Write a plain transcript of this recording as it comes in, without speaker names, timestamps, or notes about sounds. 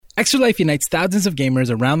Extra Life unites thousands of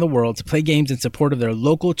gamers around the world to play games in support of their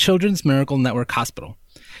local Children's Miracle Network hospital.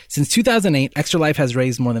 Since 2008, Extra Life has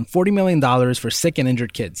raised more than $40 million for sick and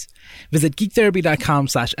injured kids. Visit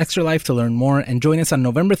geektherapy.com/extralife to learn more and join us on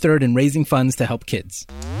November 3rd in raising funds to help kids.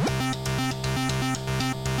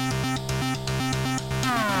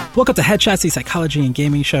 Welcome to Headshots, the psychology and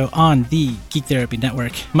gaming show on the Geek Therapy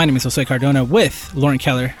Network. My name is Jose Cardona with Lauren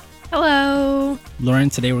Keller. Hello.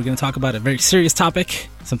 Lauren, today we're going to talk about a very serious topic,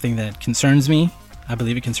 something that concerns me. I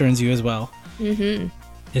believe it concerns you as well. Mm-hmm.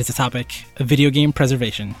 It's a topic of video game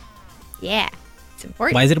preservation. Yeah, it's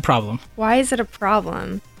important. Why is it a problem? Why is it a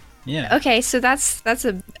problem? Yeah. Okay, so that's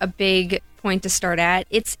a big point to start at.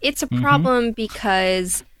 It's a problem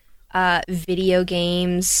because video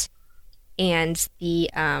games and the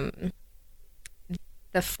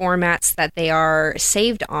formats that they are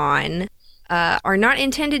saved on are not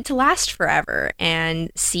intended to last forever,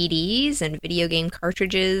 and CDs and video game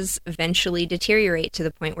cartridges eventually deteriorate to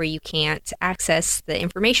the point where you can't access the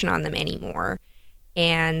information on them anymore.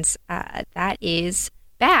 And that is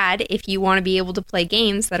bad if you want to be able to play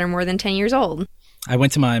games that are more than 10 years old. I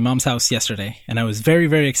went to my mom's house yesterday, and I was very,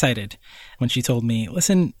 very excited when she told me,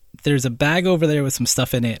 listen, there's a bag over there with some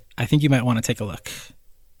stuff in it. I think you might want to take a look.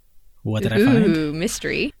 What did I find? Ooh,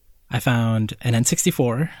 mystery. I found an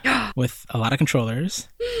N64 with a lot of controllers,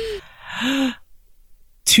 2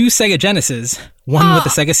 Sega Genesis, one with a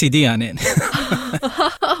Sega CD on it,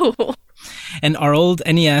 and our old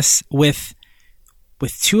NES with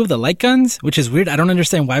 2 of the light guns, which is weird. I don't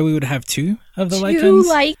understand why we would have 2 of the light guns. 2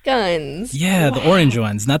 light guns. Yeah, wow. The orange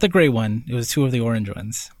ones, not the gray one. It was 2 of the orange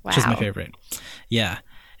ones, which is my favorite. Yeah.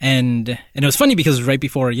 And it was funny because right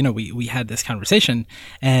before, we had this conversation,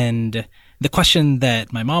 and the question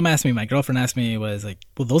that my mom asked me, my girlfriend asked me was like,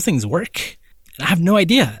 will those things work? I have no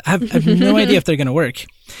idea. I have no idea if they're going to work.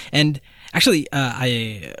 And actually,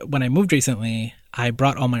 when I moved recently, I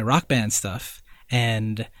brought all my Rock Band stuff,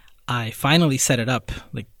 and I finally set it up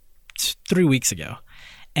like 3 weeks ago.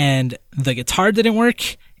 And the guitar didn't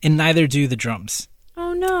work, and neither do the drums.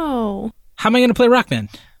 Oh, no. How am I going to play Rock Band?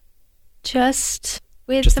 Just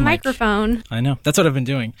with the microphone. I know. That's what I've been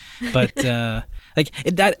doing. But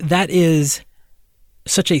that is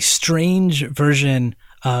such a strange version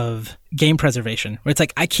of game preservation, where it's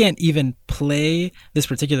like I can't even play this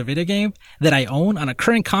particular video game that I own on a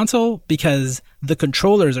current console because the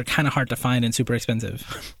controllers are kind of hard to find and super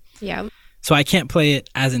expensive. Yeah. So I can't play it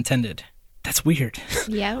as intended. That's weird.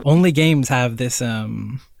 Yeah. Only games have this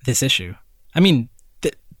issue. I mean,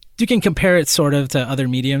 you can compare it sort of to other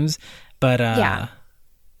mediums, but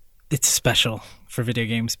it's special for video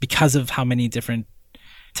games because of how many different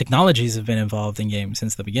technologies have been involved in games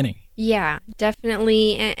since the beginning. Yeah,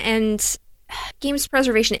 definitely. And games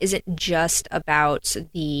preservation isn't just about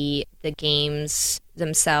the games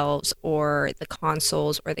themselves or the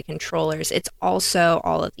consoles or the controllers. It's also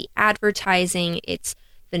all of the advertising. It's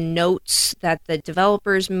the notes that the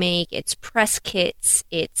developers make. It's press kits.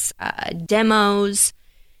 It's demos.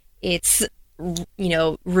 It's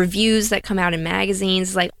reviews that come out in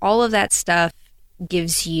magazines. Like all of that stuff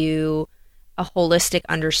gives you a holistic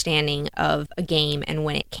understanding of a game and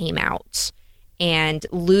when it came out. And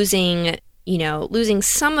losing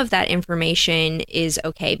some of that information is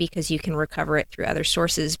okay because you can recover it through other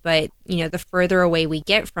sources. But, the further away we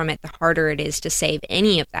get from it, the harder it is to save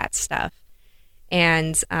any of that stuff.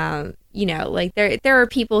 And, there are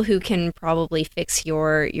people who can probably fix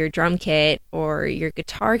your drum kit or your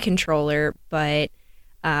guitar controller, but,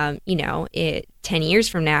 10 years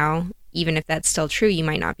from now, even if that's still true, you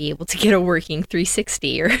might not be able to get a working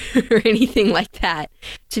 360 or anything like that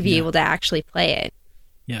to be able to actually play it.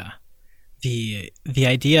 Yeah. The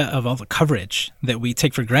idea of all the coverage that we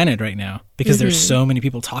take for granted right now, because there's so many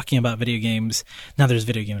people talking about video games. Now there's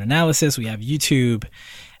video game analysis. We have YouTube.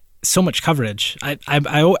 So much coverage.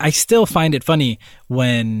 I still find it funny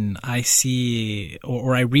when I see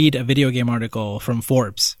or I read a video game article from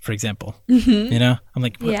Forbes, for example. I'm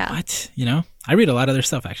like, what? I read a lot of their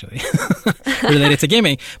stuff actually related to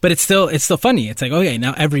gaming, but it's still funny. It's like, okay,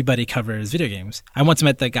 now everybody covers video games. I once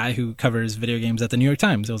met the guy who covers video games at the New York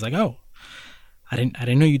Times. I was like, oh, I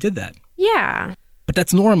didn't know you did that. Yeah. But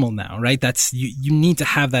that's normal now, right? That's you need to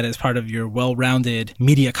have that as part of your well-rounded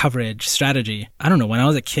media coverage strategy. I don't know. When I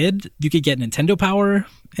was a kid, you could get Nintendo Power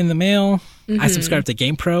in the mail. I subscribed to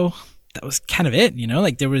GamePro. That was kind of it,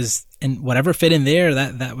 Like there was, and whatever fit in there,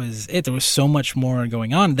 that was it. There was so much more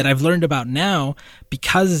going on that I've learned about now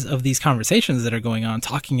because of these conversations that are going on,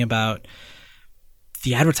 talking about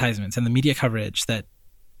the advertisements and the media coverage that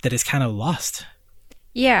is kind of lost.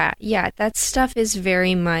 Yeah, yeah, that stuff is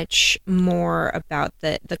very much more about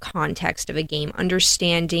the context of a game,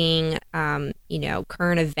 understanding,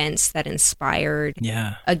 current events that inspired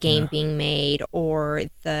Yeah, a game yeah. being made, or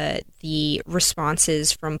the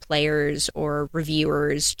responses from players or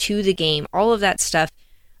reviewers to the game. All of that stuff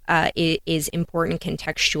is important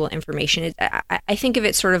contextual information. I think of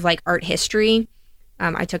it sort of like art history.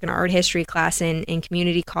 I took an art history class in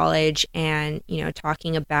community college, and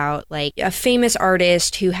talking about like a famous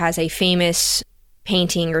artist who has a famous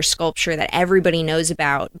painting or sculpture that everybody knows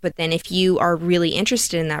about. But then if you are really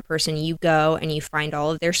interested in that person, you go and you find all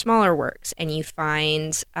of their smaller works, and you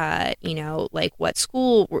find like what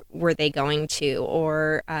school were they going to,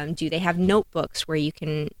 or do they have notebooks where you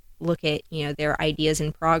can look at their ideas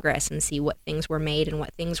in progress and see what things were made and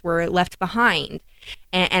what things were left behind,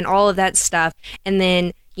 and all of that stuff. And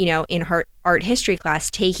then in art history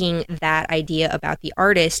class, taking that idea about the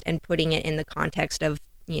artist and putting it in the context of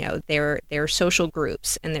their social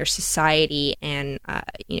groups and their society, and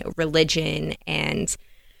religion and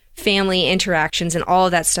family interactions and all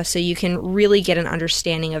of that stuff, so you can really get an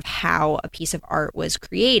understanding of how a piece of art was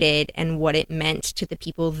created and what it meant to the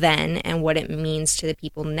people then and what it means to the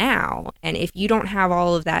people now. And if you don't have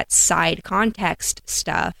all of that side context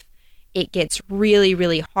stuff, it gets really,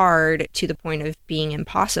 really hard, to the point of being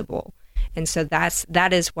impossible. And so that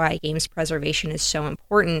is why games preservation is so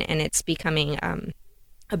important, and it's becoming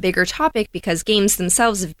a bigger topic because games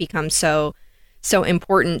themselves have become so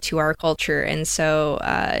important to our culture, and so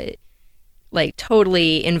like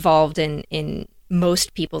totally involved in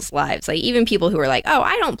most people's lives. Like even people who are like, oh,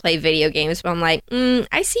 I don't play video games, but I'm like,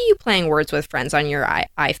 I see you playing Words with Friends on your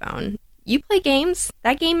iPhone. You play games.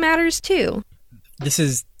 That game matters too. This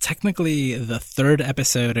is technically the third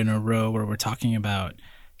episode in a row where we're talking about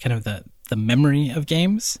kind of the memory of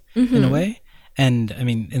games in a way. And I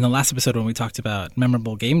mean, in the last episode when we talked about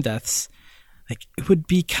memorable game deaths, like it would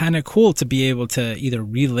be kind of cool to be able to either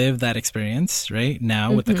relive that experience right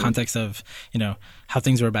now with the context of, how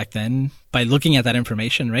things were back then, by looking at that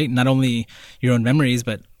information, right? Not only your own memories,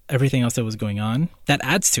 but everything else that was going on. That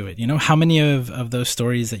adds to it. How many of those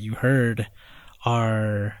stories that you heard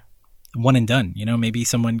are one and done? Maybe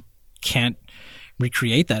someone can't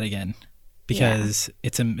recreate that again because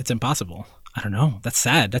it's impossible. I don't know. That's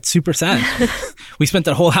sad. That's super sad. We spent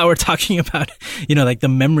that whole hour talking about, like the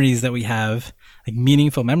memories that we have, like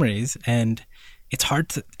meaningful memories, and it's hard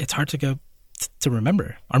to go to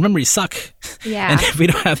remember. Our memories suck. Yeah. And if we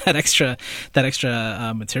don't have that extra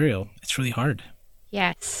material, it's really hard.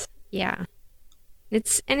 Yes. Yeah.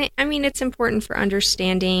 It's important for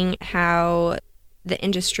understanding how the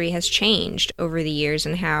industry has changed over the years,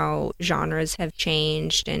 and how genres have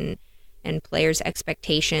changed, and players'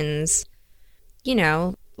 expectations.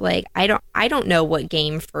 Like I don't know what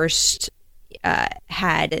game first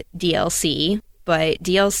had DLC, but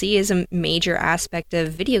DLC is a major aspect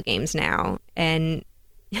of video games now. And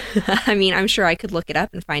I mean, I'm sure I could look it up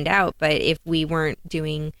and find out, but if we weren't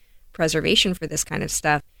doing preservation for this kind of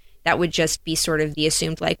stuff, that would just be sort of the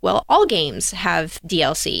assumed, like, well, all games have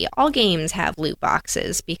DLC, all games have loot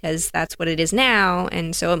boxes, because that's what it is now,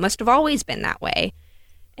 and so it must have always been that way.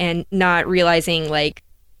 And not realizing, like,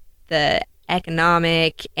 the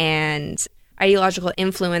economic and ideological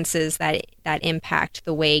influences that impact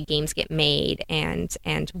the way games get made, and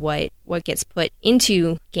what gets put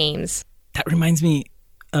into games. That reminds me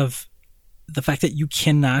of the fact that you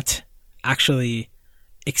cannot actually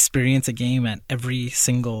experience a game at every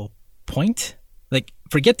single point. Like,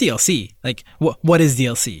 forget DLC. Like, what is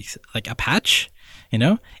DLC? Like a patch?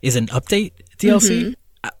 Is an update DLC?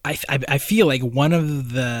 I feel like one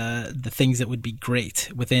of the things that would be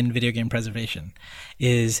great within video game preservation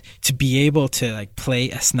is to be able to like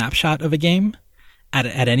play a snapshot of a game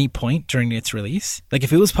at any point during its release. Like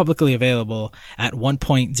if it was publicly available at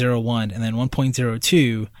 1.01 and then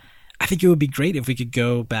 1.02, I think it would be great if we could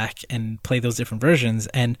go back and play those different versions.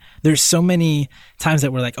 And there's so many times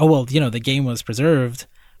that we're like, oh, well, the game was preserved,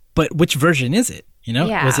 but which version is it?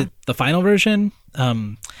 Yeah. Was it the final version?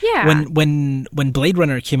 Yeah. When Blade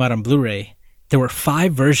Runner came out on Blu-ray, there were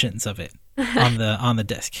 5 versions of it on the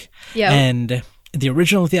disc. Yeah. And the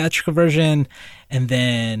original theatrical version, and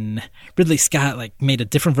then Ridley Scott like made a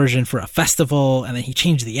different version for a festival, and then he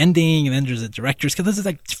changed the ending, and then there's a director's cut. This is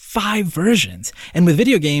like 5 versions. And with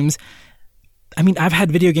video games, I mean, I've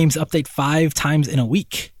had video games update 5 times in a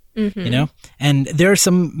week. And there are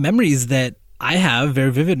some memories that I have,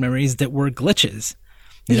 very vivid memories, that were glitches.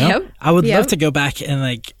 Yep. I would love to go back and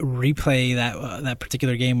like replay that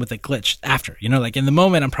particular game with a glitch after. Like in the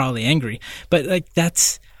moment, I'm probably angry, but like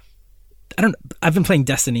that's I've been playing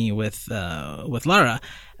Destiny with Lara,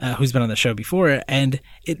 who's been on the show before, and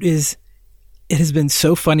it has been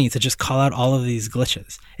so funny to just call out all of these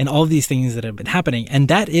glitches and all of these things that have been happening. And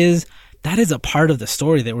that is a part of the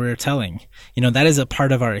story that we're telling. That is a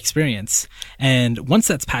part of our experience. And once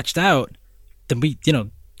that's patched out, then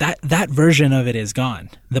that version of it is gone.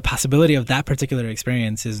 The possibility of that particular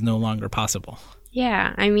experience is no longer possible.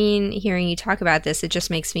 Yeah, I mean, hearing you talk about this, it just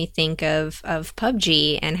makes me think of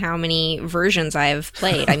PUBG and how many versions I've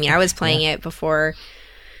played. I mean, I was playing it before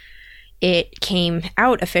it came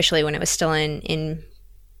out officially, when it was still in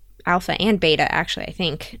alpha and beta, actually, I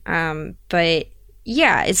think. But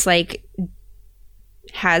yeah, it's like,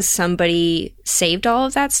 has somebody saved all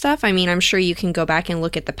of that stuff? I mean, I'm sure you can go back and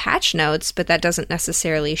look at the patch notes, but that doesn't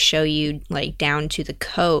necessarily show you like down to the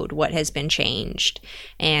code what has been changed,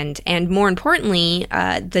 and more importantly,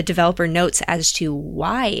 the developer notes as to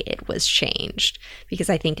why it was changed. Because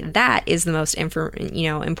I think that is the most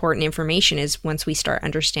important information, is once we start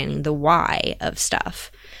understanding the why of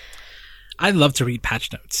stuff. I love to read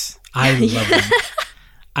patch notes. I love them.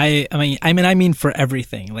 I mean for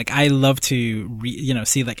everything. Like, I love to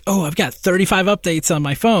see like, oh, I've got 35 updates on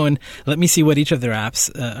my phone. Let me see what each of their apps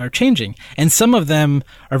are changing. And some of them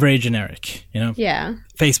are very generic, Yeah.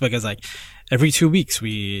 Facebook is like, every 2 weeks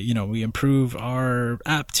we improve our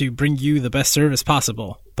app to bring you the best service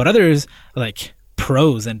possible. But others like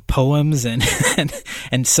prose and poems and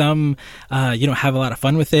some have a lot of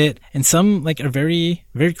fun with it, and some like are very,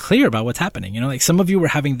 very clear about what's happening. Like, some of you were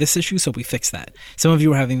having this issue, so we fixed that. Some of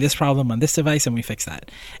you were having this problem on this device, and we fixed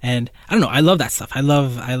that. And I don't know, I love that stuff. I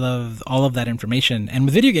love all of that information. And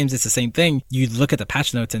with video games, it's the same thing. You look at the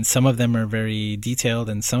patch notes, and some of them are very detailed,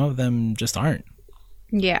 and some of them just aren't.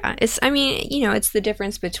 Yeah, it's the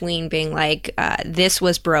difference between being like, this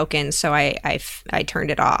was broken, so I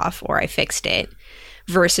turned it off, or I fixed it,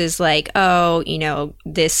 versus like, oh,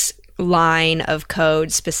 this line of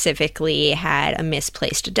code specifically had a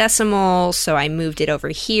misplaced decimal, so I moved it over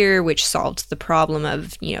here, which solved the problem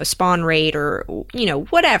of, spawn rate or,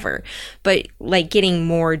 whatever. But like, getting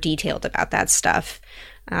more detailed about that stuff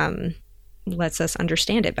lets us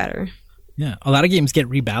understand it better. Yeah, a lot of games get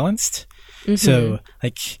rebalanced. Mm-hmm. So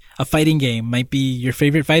like, a fighting game might be your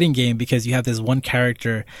favorite fighting game because you have this one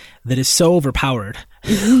character that is so overpowered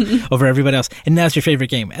over everybody else, and now it's your favorite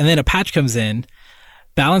game. And then a patch comes in,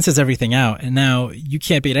 balances everything out, and now you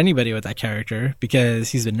can't beat anybody with that character because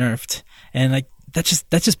he's been nerfed. And like, that's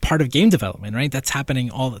just part of game development, right? That's happening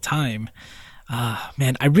all the time.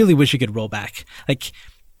 Man, I really wish you could roll back. Like,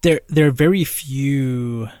 there are very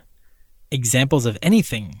few examples of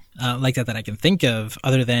anything like that I can think of,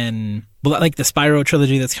 other than, well, like the Spyro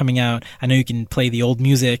trilogy that's coming out. I know you can play the old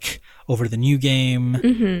music over the new game.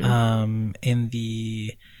 Mm-hmm. In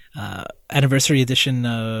the anniversary edition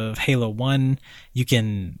of Halo 1, you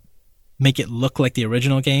can make it look like the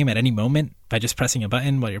original game at any moment by just pressing a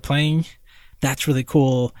button while you're playing. That's really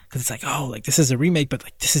cool, because it's like, oh, like, this is a remake, but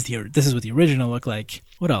like, this is what the original looked like.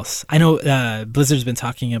 What else? I know Blizzard's been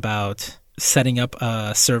talking about setting up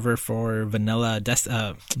a server for vanilla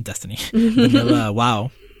Destiny, vanilla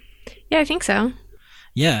WoW. Yeah, I think so.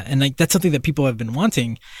 Yeah, and like, that's something that people have been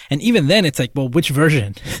wanting. And even then, it's like, well, which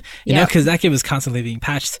version? You know, because that game was constantly being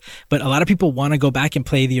patched. But a lot of people want to go back and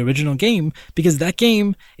play the original game, because that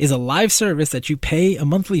game is a live service that you pay a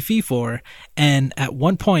monthly fee for. And at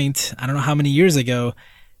one point, I don't know how many years ago,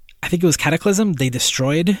 I think it was Cataclysm, they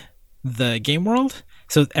destroyed the game world.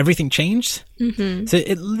 So everything changed. Mm-hmm. So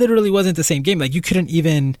it literally wasn't the same game. Like, you couldn't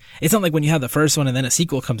even, it's not like when you have the first one and then a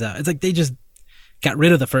sequel comes out. It's like they just got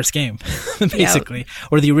rid of the first game, basically,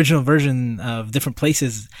 or the original version of different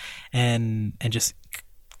places, and just,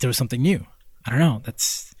 there was something new. I don't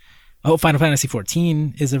know. Final Fantasy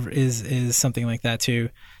 14 is something like that too.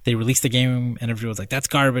 They released the game and everyone was like, that's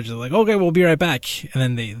garbage. They're like, okay, we'll be right back. And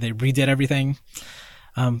then they redid everything.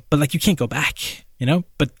 But like, you can't go back,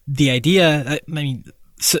 but the idea, I mean,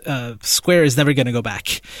 Square is never going to go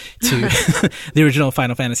back to the original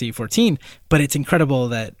Final Fantasy 14, but it's incredible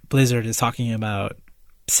that Blizzard is talking about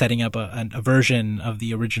setting up a version of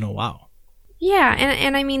the original WoW. Yeah,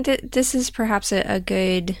 and I mean, this is perhaps a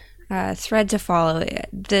good thread to follow.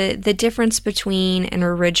 The difference between an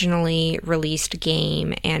originally released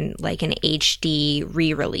game and like an HD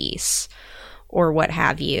re-release, or what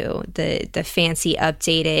have you, the fancy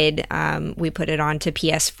updated, we put it onto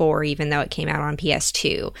PS4 even though it came out on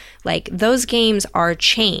PS2. Like, those games are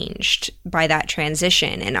changed by that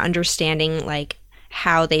transition, and understanding like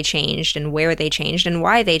how they changed and where they changed and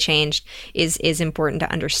why they changed is important to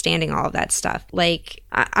understanding all of that stuff. Like,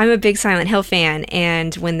 I'm a big Silent Hill fan,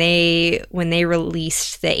 and when they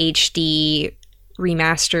released the HD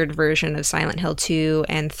remastered version of Silent Hill 2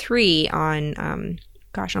 and 3 on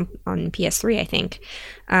PS3, I think.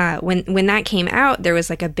 When that came out, there was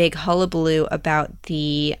like a big hullabaloo about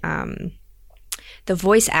the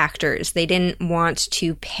voice actors. They didn't want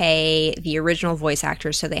to pay the original voice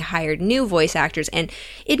actors, so they hired new voice actors. And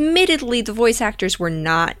admittedly, the voice actors were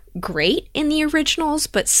not great in the originals,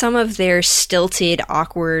 but some of their stilted,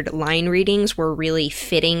 awkward line readings were really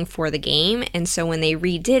fitting for the game. And so when they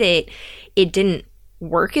redid it, it didn't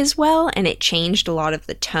work as well, and it changed a lot of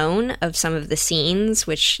the tone of some of the scenes,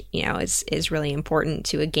 which, you know, is really important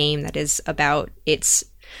to a game that is about its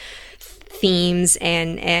themes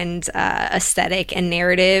and aesthetic and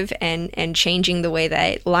narrative, and changing the way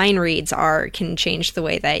that line reads can change the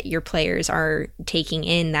way that your players are taking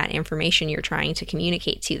in that information you're trying to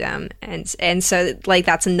communicate to them. And so like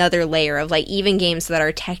that's another layer of like, even games that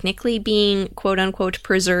are technically being quote unquote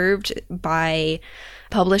preserved by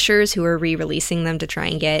publishers who are re-releasing them to try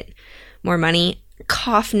and get more money,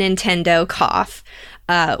 cough Nintendo, cough.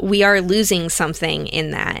 We are losing something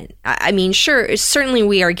in that. I mean, sure, certainly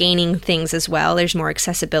we are gaining things as well. There's more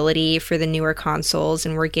accessibility for the newer consoles,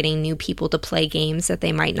 and we're getting new people to play games that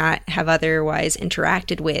they might not have otherwise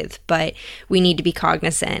interacted with. But we need to be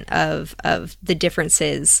cognizant of the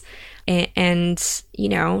differences and, you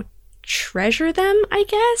know, treasure them, I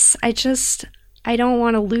guess. I don't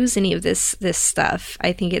want to lose any of this stuff.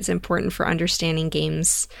 I think it's important for understanding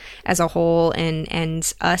games as a whole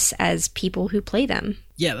and us as people who play them.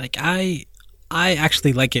 Yeah, like I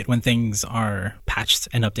actually like it when things are patched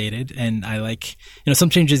and updated, and I like, you know, some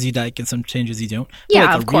changes you like and some changes you don't. Yeah,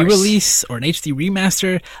 like of course. A re-release or an HD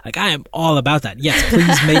remaster, like I am all about that. Yes,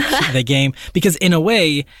 please make the game, because in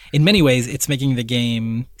many ways, it's making the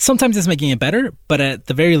game, sometimes it's making it better, but at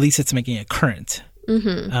the very least, it's making it current.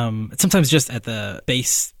 Mm-hmm. Sometimes just at the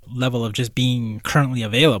base level of just being currently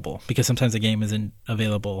available, because sometimes the game isn't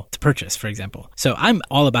available to purchase, for example. So I'm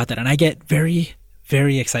all about that, and I get very,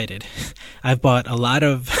 very excited. I've bought a lot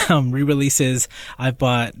of re-releases. I've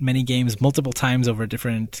bought many games multiple times over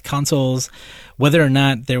different consoles, whether or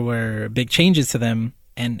not there were big changes to them,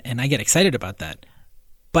 and I get excited about that.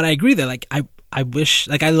 But I agree that like I wish,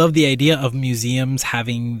 like I love the idea of museums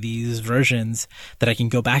having these versions that I can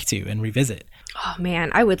go back to and revisit. Oh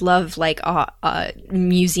man, I would love like a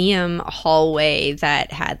museum hallway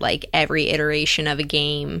that had like every iteration of a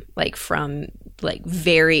game, like from like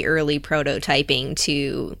very early prototyping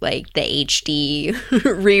to like the HD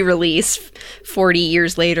re-release 40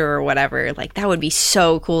 years later or whatever. Like that would be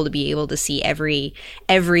so cool to be able to see every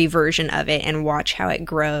version of it and watch how it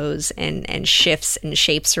grows and shifts and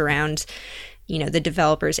shapes around, you know, the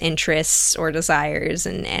developer's interests or desires,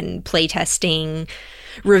 and playtesting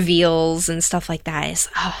reveals and stuff like that.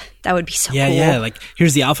 That would be so cool. Yeah, like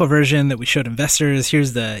here's the alpha version that we showed investors,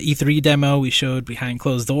 here's the E3 demo we showed behind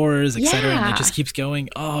closed doors, etc. And it just keeps going.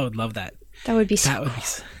 Oh, I would love that. That would be so cool. Be,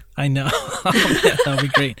 I know. That would be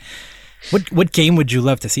great. What game would you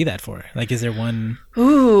love to see that for? Like, is there one?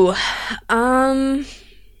 Ooh, I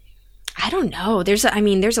don't know. There's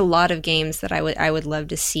a lot of games that I would love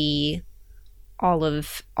to see all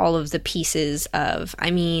of the pieces of.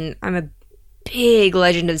 I mean, I'm a big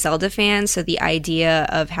Legend of Zelda fan, so the idea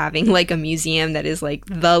of having like a museum that is like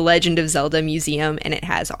the Legend of Zelda museum, and it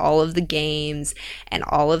has all of the games and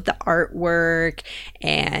all of the artwork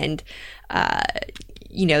and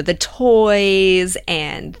you know, the toys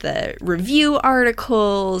and the review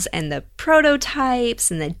articles and the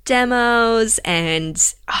prototypes and the demos,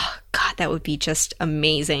 and oh god, that would be just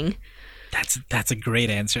amazing. That's a great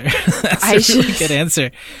answer. That's a really good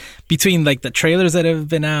answer. Between like the trailers that have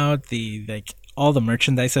been out, the like all the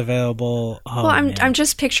merchandise available. Oh, well, I'm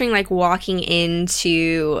just picturing like walking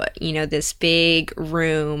into, you know, this big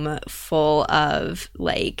room full of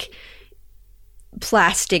like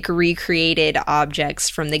plastic recreated objects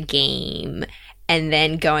from the game, and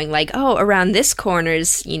then going like, oh, around this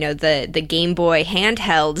corner's, you know, the Game Boy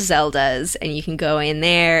handheld Zeldas, and you can go in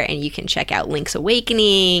there and you can check out Link's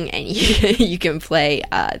Awakening, and you can play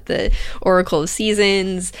the Oracle of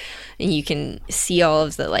Seasons, and you can see all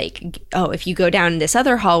of the like, oh, if you go down this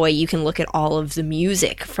other hallway, you can look at all of the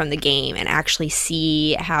music from the game and actually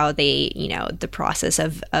see how they, you know, the process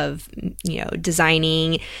of you know,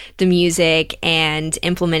 designing the music and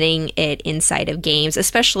implementing it inside of games,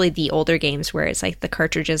 especially the older games where it's like the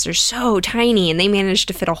cartridges are so tiny and they managed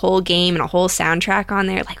to fit a whole game and a whole soundtrack on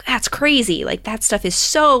there. Like, that's crazy. Like, that stuff is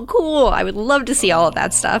so cool. I would love to see all of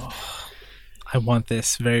that stuff. I want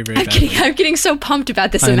this very, very badly. I'm getting so pumped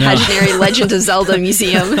about this imaginary Legend of Zelda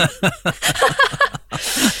museum.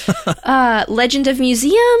 Legend of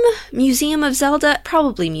Museum of Zelda,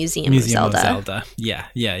 probably Museum of Zelda. Yeah.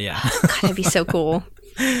 God, that'd be so cool.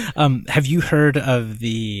 Have you heard of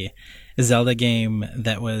the Zelda game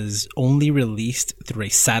that was only released through a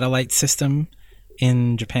satellite system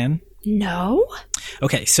in Japan? No.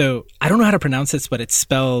 Okay, so I don't know how to pronounce this, but it's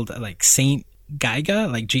spelled like Saint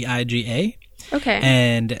Giga, like Giga. Okay.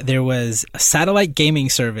 And there was a satellite gaming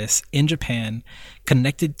service in Japan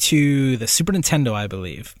connected to the Super Nintendo, I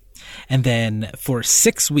believe. And then for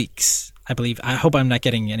 6 weeks, I believe, I hope I'm not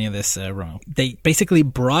getting any of this wrong, they basically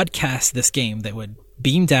broadcast this game that would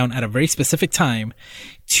beam down at a very specific time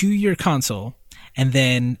to your console. And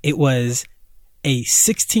then it was a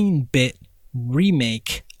 16-bit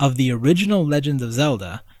remake of the original Legend of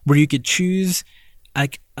Zelda, where you could choose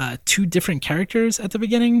like 2 different characters at the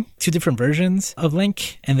beginning, 2 different versions of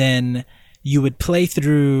Link, and then you would play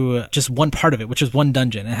through just one part of it, which was one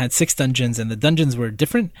dungeon. It had 6 dungeons, and the dungeons were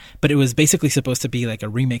different, but it was basically supposed to be like a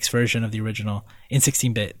remix version of the original in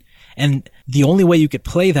 16-bit. And the only way you could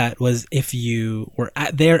play that was if you were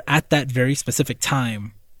at that very specific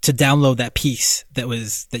time to download that piece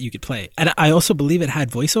that you could play. And I also believe it had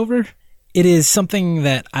voiceover. It is something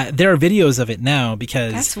that there are videos of it now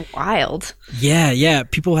because that's wild. Yeah.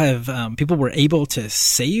 People were able to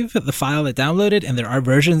save the file that downloaded, and there are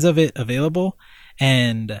versions of it available.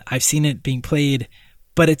 And I've seen it being played,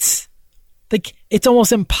 but it's like, it's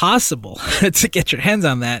almost impossible to get your hands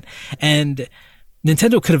on that. And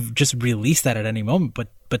Nintendo could have just released that at any moment,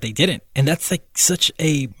 but they didn't. And that's like such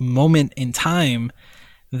a moment in time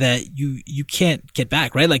that you can't get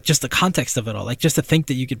back, right? Like just the context of it all, like just to think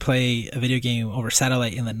that you could play a video game over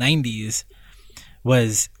satellite in the 90s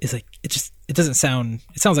is like, it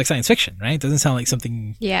sounds like science fiction, right? It doesn't sound like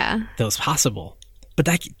something that was possible. But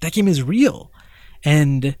that game is real,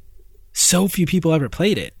 and so few people ever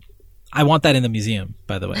played it. I want that in the museum,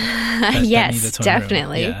 by the way. Yes,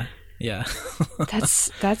 definitely. Room. Yeah.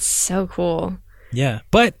 That's so cool. Yeah,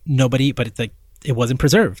 but it's like, it wasn't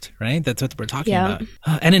preserved, right? That's what we're talking about.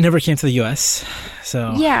 And it never came to the US.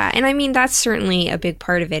 So yeah, and I mean, that's certainly a big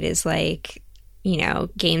part of it, is like, you know,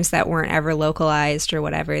 games that weren't ever localized or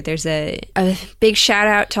whatever. There's a big shout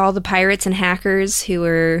out to all the pirates and hackers who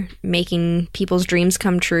were making people's dreams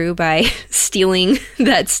come true by stealing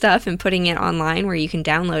that stuff and putting it online where you can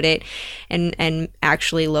download it, and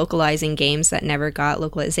actually localizing games that never got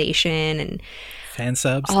localization, and fan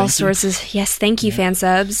subs, all sorts of, yes, thank you, fan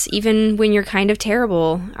subs. Even when you're kind of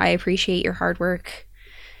terrible, I appreciate your hard work.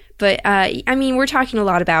 But I mean, we're talking a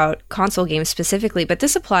lot about console games specifically, but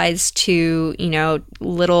this applies to, you know,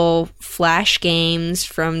 little Flash games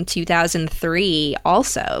from 2003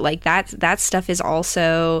 also. Like that stuff is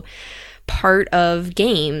also part of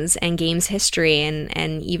games and games history,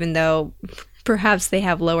 and even though perhaps they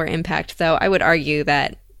have lower impact, though I would argue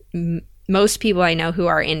that most people I know who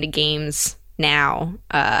are into games now,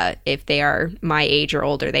 if they are my age or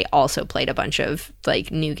older, they also played a bunch of like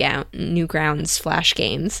Newgrounds Flash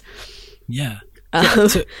games. Yeah.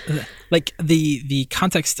 So, like the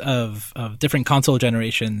context of different console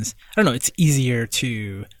generations, I don't know, it's easier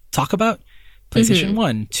to talk about. PlayStation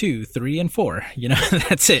 1, 2, 3, and 4, you know,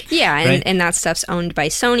 that's it. Yeah, right? and that stuff's owned by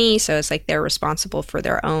Sony, so it's like they're responsible for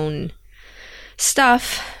their own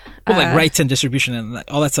stuff. Well, like rights and distribution and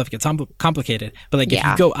all that stuff gets complicated. But like if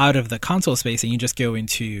you go out of the console space and you just go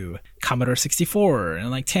into Commodore 64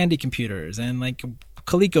 and like Tandy computers and like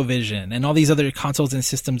ColecoVision and all these other consoles and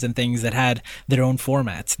systems and things that had their own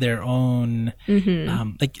formats, their own,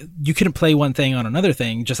 like you couldn't play one thing on another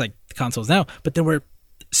thing, just like the consoles now, but there were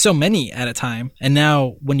so many at a time. And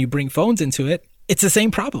now when you bring phones into it, it's the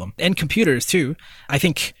same problem. And computers too. I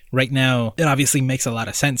think right now it obviously makes a lot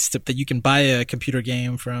of sense that you can buy a computer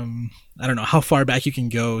game from, I don't know how far back you can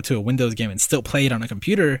go to a Windows game and still play it on a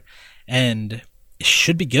computer, and it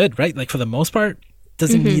should be good, right? Like for the most part,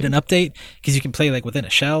 doesn't need an update because you can play like within a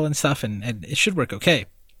shell and stuff, and it should work okay.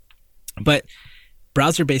 But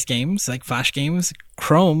browser-based games like Flash games,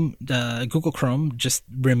 Chrome, Google Chrome just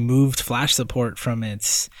removed Flash support from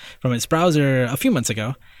its browser a few months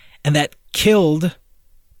ago, and that killed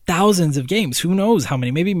thousands of games. Who knows how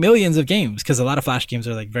many? Maybe millions of games, because a lot of Flash games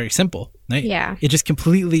are like very simple, right? Yeah. It just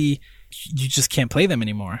completely, you just can't play them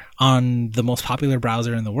anymore on the most popular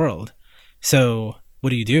browser in the world. So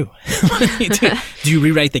what do you do? Do you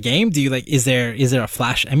rewrite the game? Do you like, is there a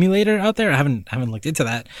Flash emulator out there? I haven't looked into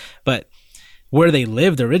that, but where they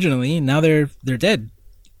lived originally, now they're dead.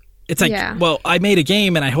 It's like, well, I made a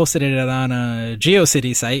game and I hosted it on a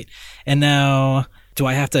GeoCity site, and now Do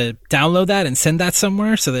I have to download that and send that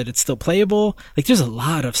somewhere so that it's still playable? Like, there's a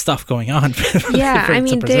lot of stuff going on.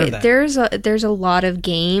 There's a lot of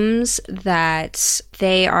games that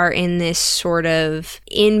they are in this sort of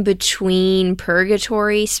in-between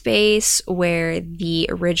purgatory space where the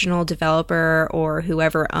original developer or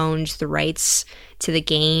whoever owns the rights to the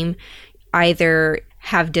game either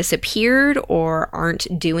have disappeared or aren't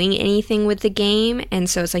doing anything with the game. And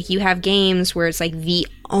so it's like you have games where it's like the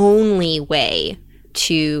only way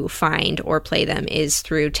to find or play them is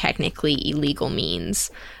through technically illegal means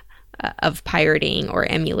of pirating or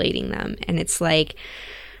emulating them. And it's like,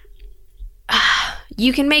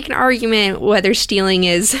 you can make an argument whether stealing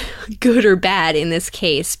is good or bad in this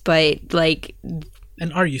case, but like...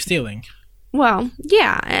 And are you stealing? Well,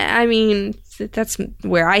 yeah, I mean, that's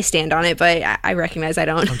where I stand on it, but I recognize I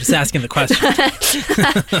don't. I'm just asking the question.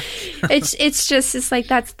 It's like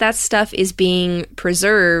that stuff is being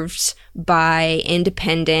preserved by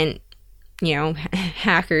independent,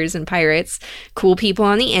 hackers and pirates, cool people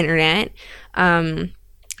on the internet,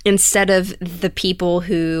 instead of the people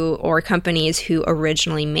who or companies who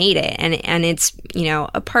originally made it. And it's,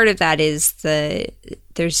 a part of that is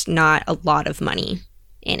there's not a lot of money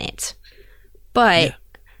in it. But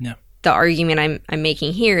the argument I'm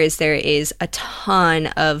making here is there is a ton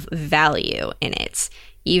of value in it.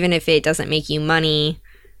 Even if it doesn't make you money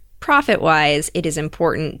profit-wise, it is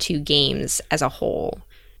important to games as a whole.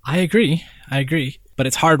 I agree. But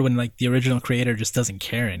it's hard when like the original creator just doesn't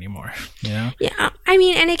care anymore, Yeah, I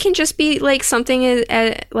mean, and it can just be like something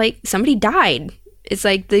like somebody died. It's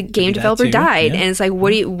like the game developer died, and it's like,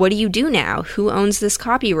 what do you do now? Who owns this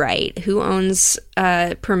copyright? Who owns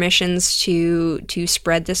permissions to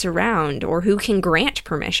spread this around, or who can grant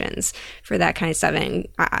permissions for that kind of stuff? And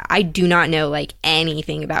I do not know like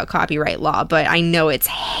anything about copyright law, but I know it's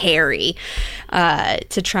hairy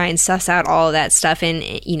to try and suss out all of that stuff. And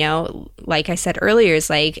like I said earlier, it's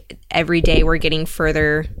like every day we're getting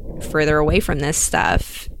further away from this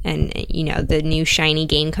stuff. And, the new shiny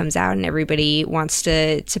game comes out and everybody wants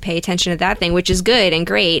to pay attention to that thing, which is good and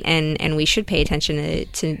great. And we should pay attention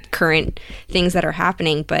to current things that are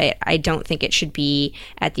happening. But I don't think it should be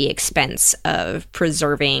at the expense of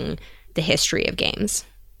preserving the history of games.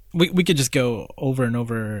 We could just go over and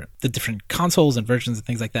over the different consoles and versions and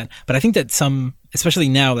things like that. But I think that some, especially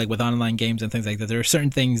now, like with online games and things like that, there are certain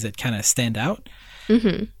things that kind of stand out.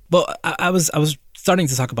 Mm-hmm. Well, I was starting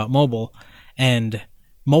to talk about mobile, and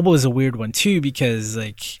mobile is a weird one too, because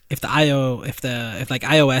like if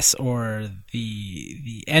iOS or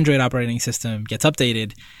the Android operating system gets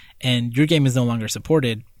updated and your game is no longer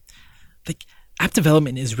supported, like app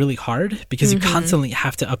development is really hard because you constantly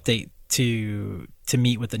have to update to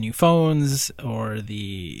meet with the new phones or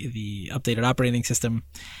the updated operating system.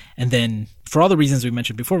 And then for all the reasons we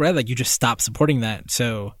mentioned before, right, like you just stop supporting that.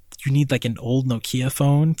 So you need like an old Nokia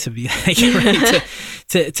phone to be like ready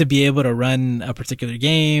to be able to run a particular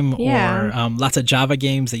game, or lots of Java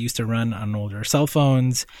games that used to run on older cell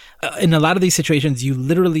phones. In a lot of these situations, you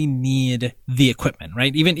literally need the equipment,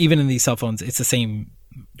 right? Even in these cell phones, it's the same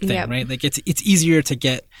thing, right? Like it's easier to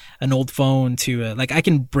get an old phone to like I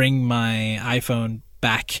can bring my iPhone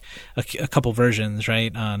back a couple versions,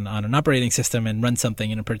 right, on an operating system and run something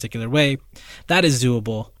in a particular way. That is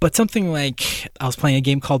doable. But something like I was playing a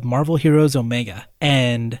game called Marvel Heroes Omega,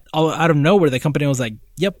 and out of nowhere the company was like,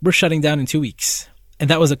 yep, we're shutting down in 2 weeks. And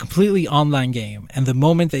that was a completely online game. And the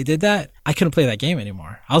moment they did that, I couldn't play that game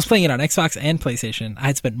anymore. I was playing it on Xbox and PlayStation. I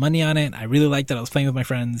had spent money on it. I really liked it. I was playing with my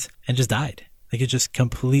friends, and just died. Like it just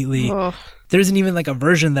completely, there isn't even like a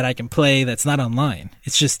version that I can play that's not online.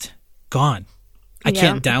 It's just gone. I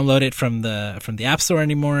can't download it from the App Store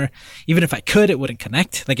anymore. Even if I could, it wouldn't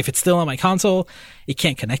connect. Like if it's still on my console, it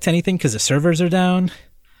can't connect to anything because the servers are down.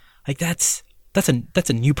 Like that's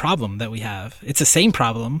a new problem that we have. It's the same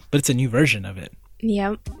problem, but it's a new version of it.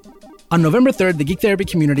 Yep. On November 3rd, the Geek Therapy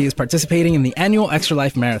community is participating in the annual Extra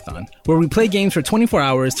Life Marathon, where we play games for 24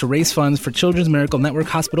 hours to raise funds for Children's Miracle Network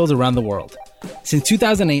hospitals around the world. Since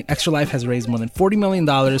 2008, Extra Life has raised more than $40 million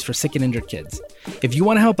for sick and injured kids. If you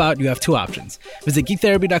want to help out, you have two options. Visit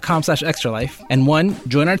geektherapy.com/extralife, and 1,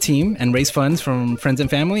 join our team and raise funds from friends and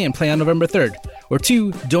family and play on November 3rd. Or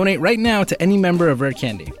 2, donate right now to any member of Rare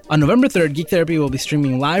Candy. On November 3rd, Geek Therapy will be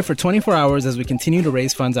streaming live for 24 hours as we continue to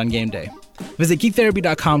raise funds on game day. Visit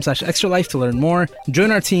geektherapy.com/extralife to learn more,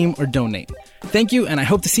 join our team, or donate. Thank you, and I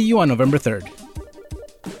hope to see you on November 3rd.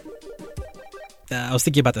 I was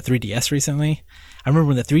thinking about the 3DS recently. I remember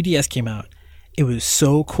when the 3DS came out, it was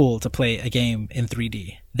so cool to play a game in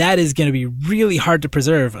 3D. That is going to be really hard to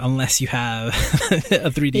preserve unless you have a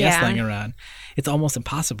 3DS lying around. It's almost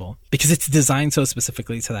impossible because it's designed so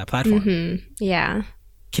specifically to that platform. Mm-hmm. Yeah.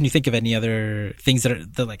 Can you think of any other things that are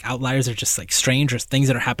the like outliers or just like strange or things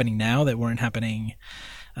that are happening now that weren't happening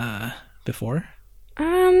before?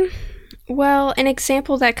 Well, an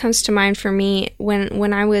example that comes to mind for me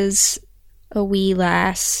when I was a wee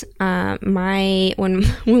lass, when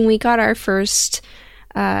we got our first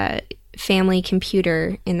family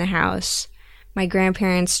computer in the house, my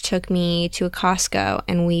grandparents took me to a Costco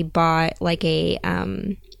and we bought like a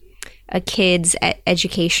kid's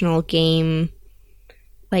educational game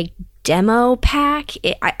like demo pack.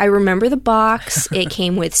 I remember the box. It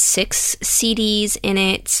came with 6 CDs in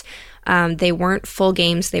it. They weren't full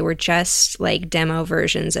games. They were just like demo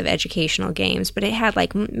versions of educational games, but it had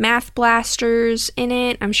like Math Blasters in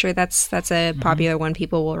it. I'm sure that's a popular one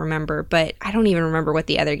people will remember, but I don't even remember what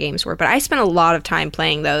the other games were. But I spent a lot of time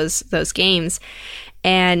playing those games.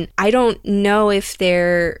 And I don't know if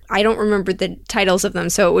I don't remember the titles of them,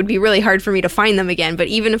 so it would be really hard for me to find them again. But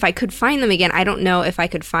even if I could find them again, I don't know if I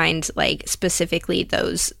could find like specifically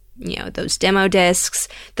those demo discs,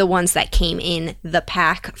 the ones that came in the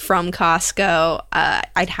pack from Costco.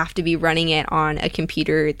 I'd have to be running it on a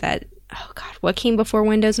computer that, oh God, what came before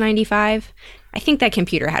Windows 95? I think that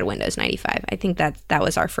computer had Windows 95. I think that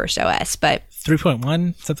was our first OS, but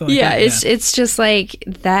 3.1, something like that. Yeah, it's just like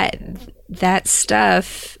that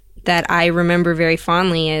stuff that I remember very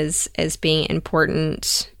fondly as being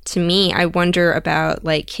important to me. I wonder about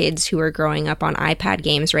like kids who are growing up on iPad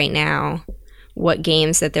games right now, what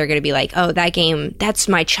games that they're going to be like, oh, that game, that's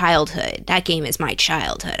my childhood. That game is my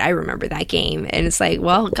childhood. I remember that game. And it's like,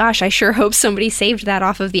 well, gosh, I sure hope somebody saved that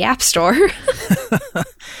off of the App Store.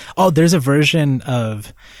 Oh, there's a version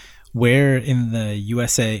of Where in the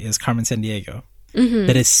USA is Carmen Sandiego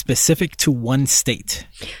that is specific to one state.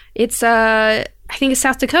 It's I think it's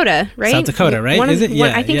South Dakota, right? South Dakota, right? Is it?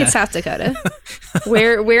 Yeah, I think it's South Dakota.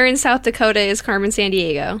 Where in South Dakota is Carmen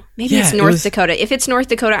Sandiego? Maybe it's North Dakota. If it's North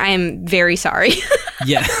Dakota, I am very sorry.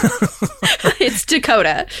 Yeah. It's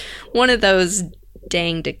Dakota. One of those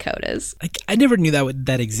dang Dakotas. Like, I never knew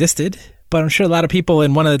that existed. But I'm sure a lot of people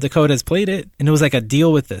in one of the Dakotas played it, and it was like a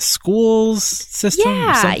deal with the schools system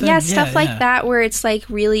or something. Yeah, stuff like that, where it's like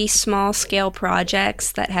really small scale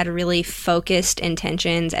projects that had really focused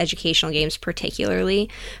intentions, educational games particularly.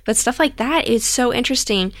 But stuff like that is so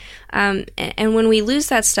interesting. And when we lose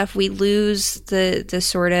that stuff, we lose the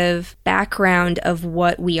sort of background of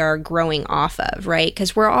what we are growing off of, right?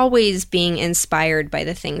 Because we're always being inspired by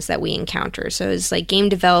the things that we encounter. So it's like game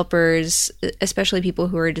developers, especially people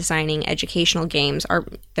who are designing educational games,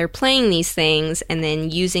 they're playing these things and then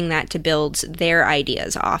using that to build their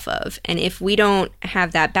ideas off of. And if we don't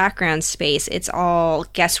have that background space, it's all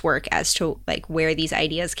guesswork as to like where these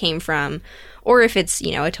ideas came from. Or if it's,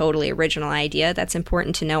 a totally original idea, that's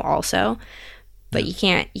important to know also. But you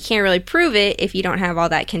can't really prove it if you don't have all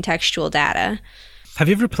that contextual data. Have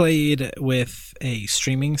you ever played with a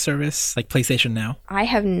streaming service like PlayStation Now? I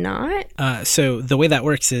have not. So the way that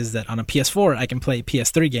works is that on a PS4, I can play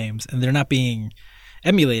PS3 games, and they're not being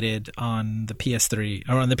emulated on the PS3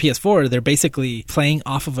 or on the PS4. They're basically playing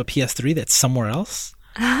off of a PS3 that's somewhere else,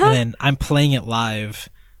 and then I'm playing it live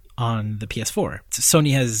on the PS4. So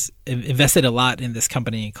Sony has invested a lot in this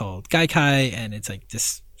company called Gaikai, and it's like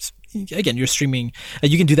this. Again, you're streaming.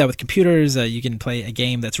 You can do that with computers. You can play a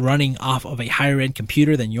game that's running off of a higher end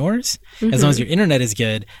computer than yours. Mm-hmm. As long as your internet is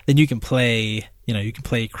good, then you can play. You can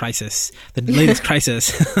play Crysis, the latest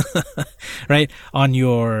Crysis, right, on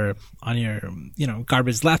your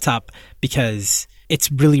garbage laptop, because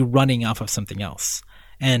it's really running off of something else.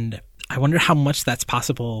 And I wonder how much that's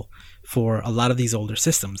possible for a lot of these older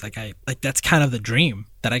systems. Like that's kind of the dream,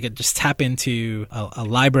 that I could just tap into a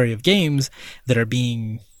library of games that are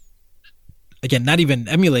being, again, not even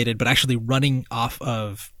emulated, but actually running off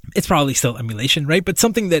of, it's probably still emulation, right? But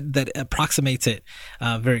something that approximates it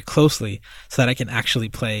very closely, so that I can actually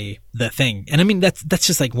play the thing. And I mean, that's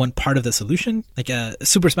just like one part of the solution. Like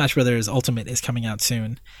Super Smash Bros. Ultimate is coming out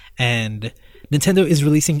soon, and Nintendo is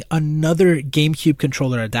releasing another GameCube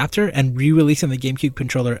controller adapter and re-releasing the GameCube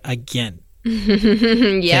controller again.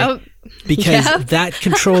 Yep. Okay? Because that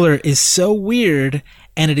controller is so weird,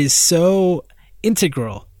 and it is so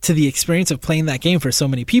integral to the experience of playing that game for so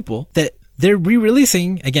many people, that they're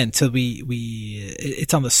re-releasing again. So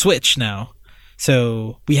it's on the Switch now.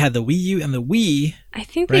 So we had the Wii U and the Wii. I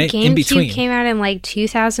think the GameCube came out in like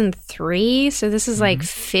 2003. So this is like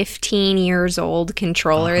 15 years old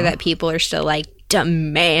controller that people are still like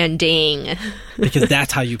demanding. Because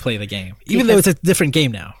that's how you play the game. Even though it's a different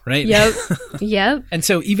game now, right? Yep. And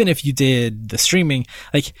so even if you did the streaming,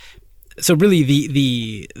 like, so really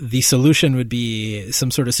the solution would be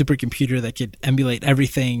some sort of supercomputer that could emulate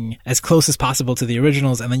everything as close as possible to the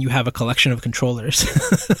originals, and then you have a collection of controllers.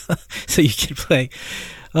 So you can play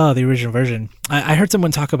the original version. I heard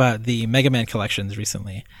someone talk about the Mega Man collections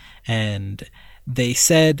recently, and they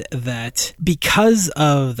said that because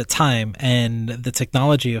of the time and the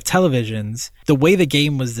technology of televisions, the way the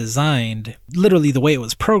game was designed, literally the way it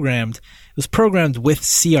was programmed with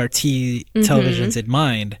CRT televisions in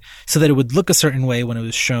mind, so that it would look a certain way when it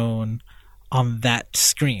was shown on that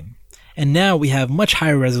screen. And now we have much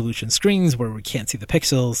higher resolution screens where we can't see the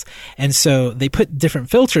pixels. And so they put different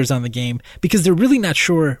filters on the game because they're really not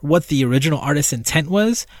sure what the original artist's intent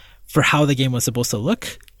was for how the game was supposed to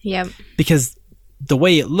look. Yep. Because the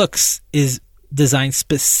way it looks is designed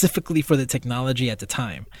specifically for the technology at the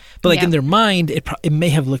time. But like in their mind, it may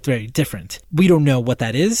have looked very different. We don't know what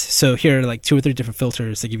that is. So here are like 2 or 3 different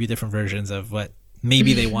filters to give you different versions of what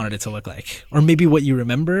maybe they wanted it to look like, or maybe what you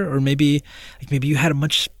remember, or maybe you had a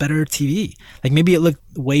much better TV. Like maybe it looked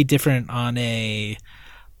way different on a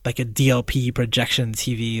DLP projection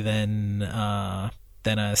TV than a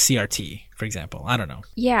CRT, for example. I don't know.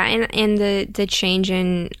 Yeah, and the change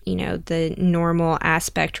in, the normal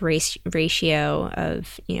aspect ratio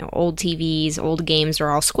of, old TVs, old games are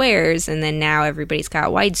all squares, and then now everybody's got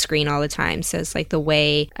widescreen all the time. So it's like the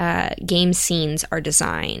way game scenes are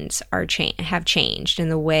designed have changed, and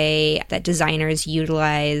the way that designers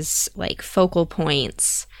utilize like focal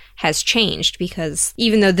points has changed, because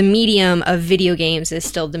even though the medium of video games is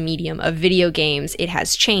still the medium of video games, it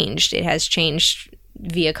has changed. It has changed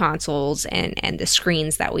via consoles and the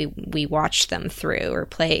screens that we watch them through or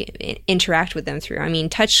interact with them through. I mean,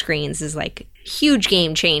 touch screens is like a huge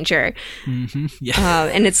game changer. Mm-hmm. Yeah.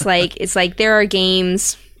 And it's like there are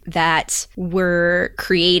games that were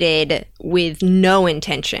created with no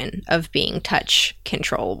intention of being touch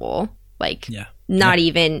controllable. Like, not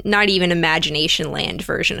even Imagination Land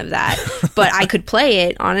version of that. But I could play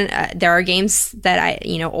it on there are games that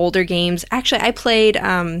older games. Actually, I played,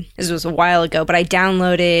 this was a while ago, but I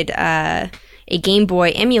downloaded a Game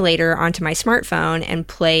Boy emulator onto my smartphone and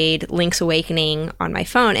played Link's Awakening on my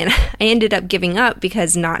phone. And I ended up giving up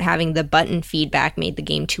because not having the button feedback made the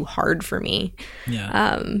game too hard for me.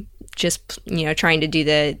 Yeah. Just trying to do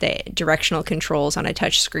the directional controls on a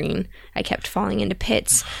touch screen, I kept falling into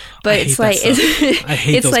pits. But it's like I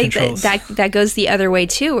hate it's those like controls. that goes the other way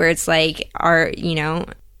too, where it's like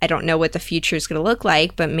I don't know what the future is going to look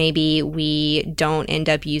like, but maybe we don't end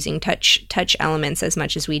up using touch elements as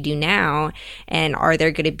much as we do now. And are there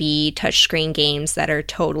going to be touchscreen games that are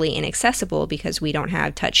totally inaccessible because we don't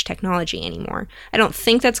have touch technology anymore? I don't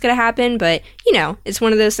think that's going to happen, but it's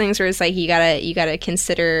one of those things where it's like you gotta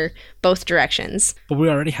consider both directions. But we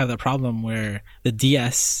already have the problem where the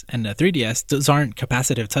DS and the 3DS, those aren't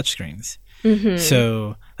capacitive touchscreens. Mm-hmm.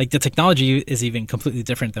 So like the technology is even completely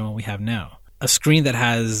different than what we have now. A screen that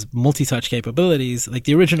has multi-touch capabilities, like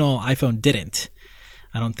the original iPhone didn't,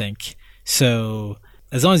 I don't think. So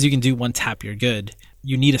as long as you can do one tap, you're good.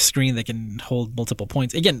 You need a screen that can hold multiple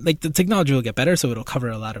points. Again, like the technology will get better, so it'll cover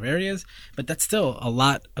a lot of areas, but that's still a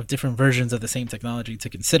lot of different versions of the same technology to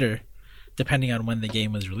consider depending on when the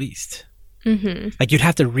game was released. Mm-hmm. Like you'd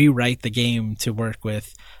have to rewrite the game to work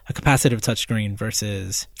with a capacitive touchscreen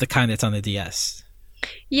versus the kind that's on the DS.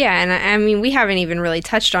 Yeah, and I mean, we haven't even really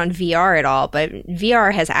touched on VR at all, but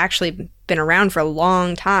VR has actually been around for a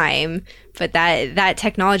long time, but that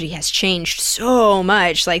technology has changed so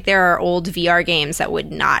much. Like there are old VR games that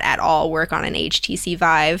would not at all work on an HTC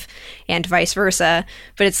Vive and vice versa,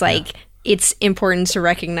 but it's like it's important to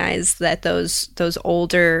recognize that those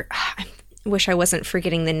older, I wish I wasn't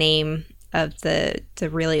forgetting the name of the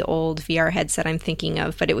really old VR headset I'm thinking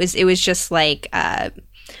of, but it was just like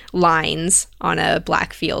lines on a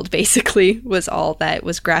black field basically was all that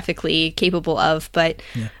was graphically capable of. But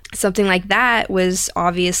something like that was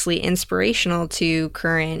obviously inspirational to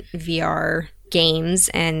current VR games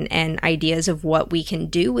and ideas of what we can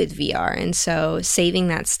do with VR. And so saving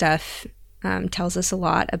that stuff tells us a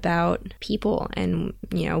lot about people and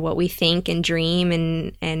what we think and dream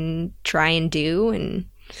and try and do and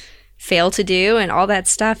fail to do, and all that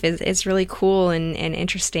stuff is really cool and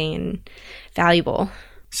interesting and valuable.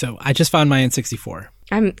 So I just found my N64.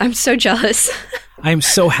 I'm so jealous. I'm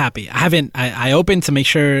so happy. I opened to make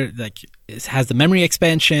sure like it has the memory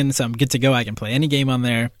expansion, so I'm good to go. I can play any game on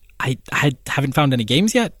there. I haven't found any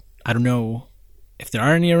games yet. I don't know if there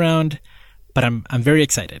are any around, but I'm very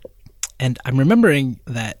excited. And I'm remembering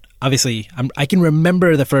that obviously I can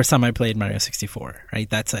remember the first time I played Mario 64, right?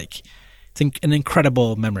 That's like, it's an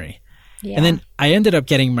incredible memory. Yeah. And then I ended up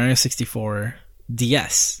getting Mario 64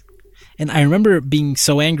 DS. And I remember being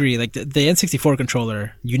so angry, like the N64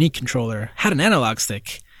 controller, unique controller, had an analog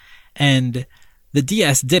stick and the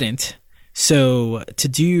DS didn't. So to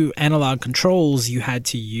do analog controls, you had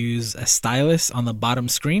to use a stylus on the bottom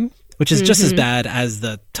screen, which is just as bad as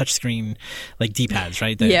the touchscreen like D-pads,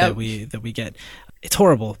 right? That we get. It's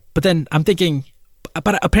horrible. But then I'm thinking,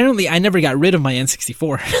 but apparently I never got rid of my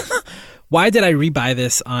N64. Why did I rebuy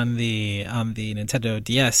this on the Nintendo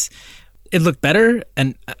DS? It looked better,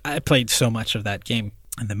 and I played so much of that game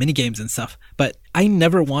and the mini games and stuff. But I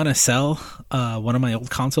never want to sell one of my old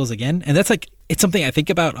consoles again, and that's like, it's something I think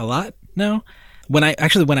about a lot now. When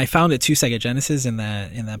I found it 2 Sega Genesis in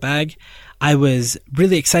that bag, I was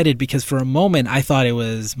really excited because for a moment I thought it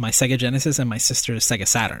was my Sega Genesis and my sister's Sega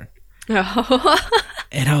Saturn. Oh.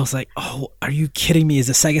 And I was like, oh, are you kidding me? Is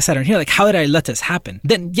a Sega Saturn here? Like, how did I let this happen?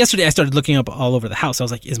 Then yesterday I started looking up all over the house. I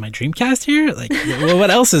was like, is my Dreamcast here? Like, what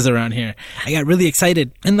else is around here? I got really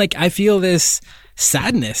excited. And like, I feel this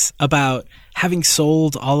sadness about having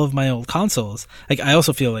sold all of my old consoles. Like, I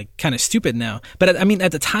also feel like kind of stupid now. But I mean,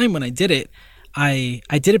 at the time when I did it, I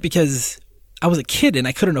did it because I was a kid and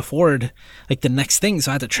I couldn't afford like the next thing.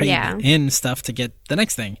 So I had to trade in stuff to get the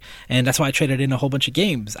next thing. And that's why I traded in a whole bunch of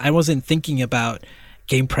games. I wasn't thinking about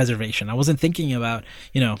game preservation. I wasn't thinking about,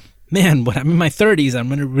 man, when I'm in my 30s, I'm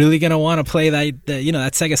really going to want to play that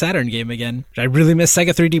Sega Saturn game again. I really miss Sega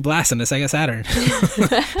 3D Blast and the Sega Saturn.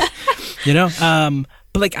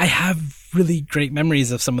 But like, I have really great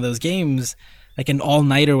memories of some of those games, like an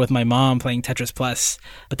all-nighter with my mom playing Tetris Plus.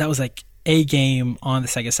 But that was like a game on the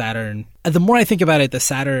Sega Saturn. The more I think about it, the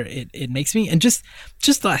sadder it makes me. And just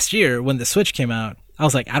last year when the Switch came out, I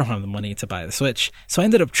was like, I don't have the money to buy the Switch. So I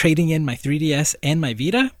ended up trading in my 3DS and my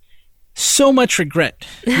Vita. So much regret.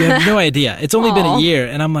 You have no idea. It's only been a year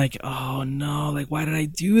and I'm like, oh no, like why did I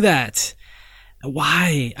do that?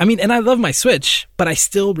 Why? I mean, and I love my Switch, but I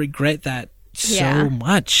still regret that so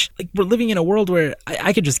much. Like, we're living in a world where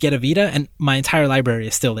I could just get a Vita and my entire library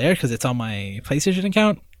is still there because it's on my PlayStation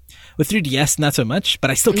account. With 3DS, not so much, but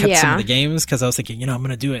I still kept some of the games because I was thinking, I'm going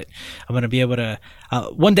to do it. I'm going to be able to,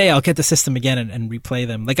 one day I'll get the system again and replay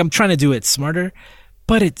them. Like, I'm trying to do it smarter,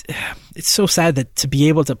 but it's so sad that to be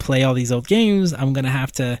able to play all these old games, I'm going to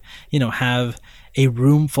have to, have a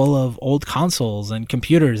room full of old consoles and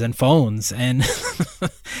computers and phones and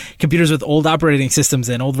computers with old operating systems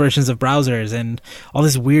and old versions of browsers and all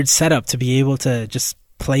this weird setup to be able to just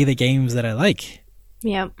play the games that I like.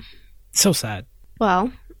 Yep. So sad.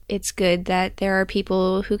 Well, it's good that there are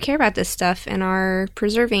people who care about this stuff and are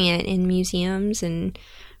preserving it in museums and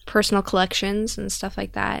personal collections and stuff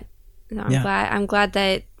like that. I'm glad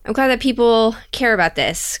that people care about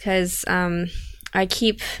this because I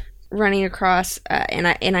keep running across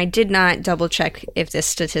and I did not double check if this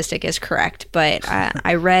statistic is correct, but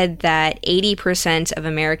I read that 80% of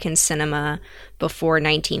American cinema before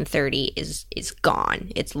 1930 is gone.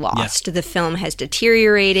 It's lost. The film has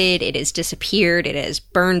deteriorated, it has disappeared, it has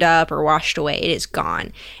burned up or washed away. It is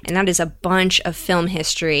gone. And that is a bunch of film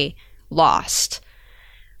history lost.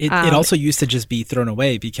 It also used to just be thrown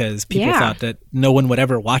away because people thought that no one would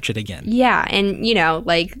ever watch it again. Yeah, and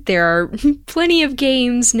like there are plenty of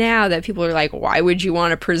games now that people are like, why would you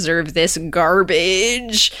want to preserve this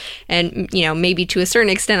garbage? And, maybe to a certain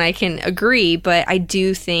extent I can agree, but I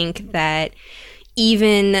do think that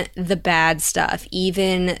even the bad stuff,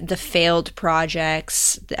 even the failed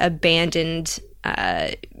projects, the abandoned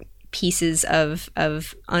pieces of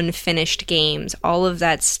unfinished games, all of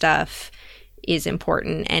that stuff is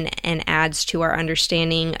important and adds to our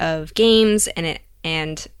understanding of games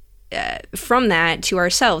and from that to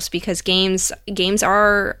ourselves, because games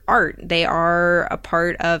are art. They are a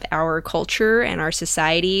part of our culture and our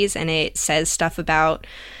societies, and it says stuff about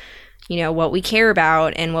what we care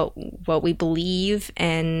about and what we believe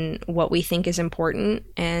and what we think is important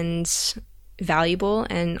and valuable,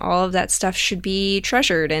 and all of that stuff should be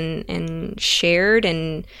treasured and shared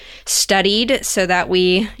and studied so that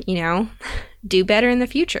we do better in the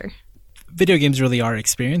future. Video games really are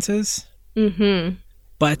experiences. Mm-hmm.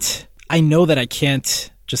 But I know that I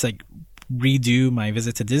can't just like redo my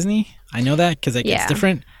visit to Disney. I know that because it's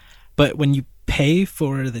different. But when you pay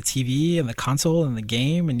for the TV and the console and the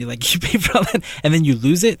game and you pay for all that and then you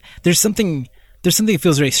lose it, there's something that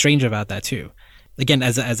feels very strange about that too. Again,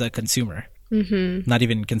 as a consumer, not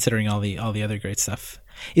even considering all the other great stuff.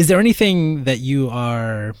 Is there anything that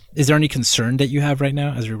is there any concern that you have right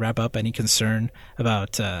now as we wrap up? Any concern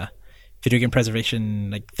about video game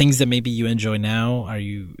preservation, like things that maybe you enjoy now? Do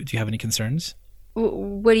you have any concerns?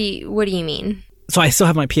 What do you mean? So I still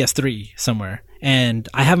have my PS3 somewhere, and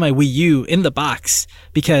I have my Wii U in the box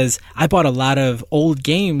because I bought a lot of old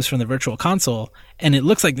games from the Virtual Console, and it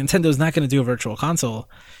looks like Nintendo's not going to do a Virtual Console.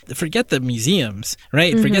 Forget the museums,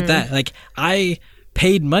 right? Mm-hmm. Forget that. Like, I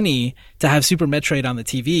paid money to have Super Metroid on the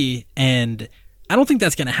TV, and I don't think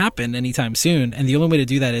that's going to happen anytime soon. And the only way to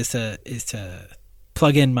do that is to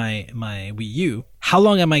plug in my Wii U. How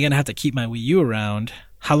long am I going to have to keep my Wii U around?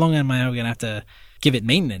 How long am I going to have to give it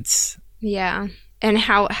maintenance? Yeah. And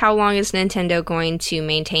how long is Nintendo going to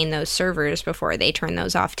maintain those servers before they turn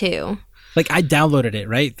those off too? Like, I downloaded it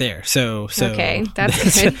right there. So okay,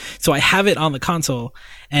 that's good. So I have it on the console,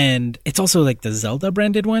 and it's also like the Zelda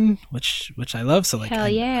branded one, which I love. So like, hell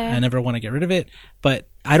yeah. I never want to get rid of it. But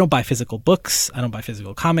I don't buy physical books. I don't buy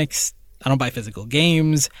physical comics. I don't buy physical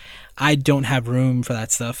games. I don't have room for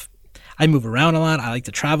that stuff. I move around a lot. I like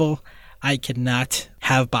to travel. I cannot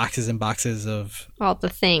have boxes and boxes of all the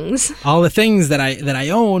things that I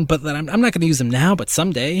own, but that I'm not going to use them now, but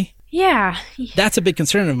someday. Yeah. That's a big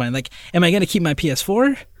concern of mine. Like, am I going to keep my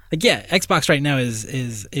PS4? Like, yeah, Xbox right now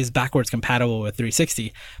is backwards compatible with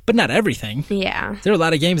 360, but not everything. Yeah. There are a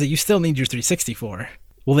lot of games that you still need your 360 for.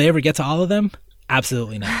 Will they ever get to all of them?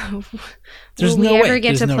 Absolutely not. Will we ever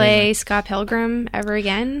get to play Scott Pilgrim ever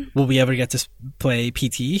again? Will we ever get to play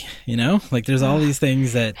PT? You know, like, there's all these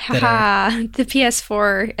things that are... The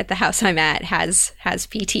PS4 at the house I'm at has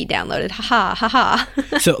PT downloaded. Ha.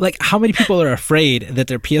 So, like, how many people are afraid that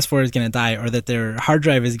their PS4 is going to die or that their hard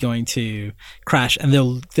drive is going to crash and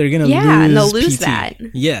they're going to lose and they'll lose PT? that.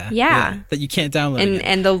 Yeah. That you can't download.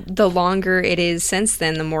 And the longer it is since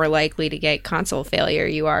then, the more likely to get console failure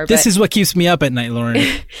you are. This is what keeps me up at night, Lauren.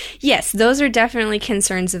 Yes, those are definitely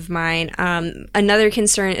concerns of mine. Another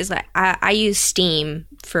concern is that I use Steam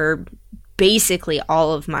for basically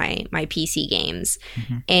all of my PC games.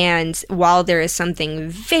 Mm-hmm. And while there is something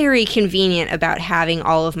very convenient about having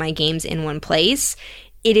all of my games in one place,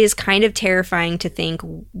 it is kind of terrifying to think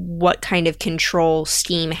what kind of control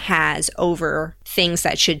Steam has over things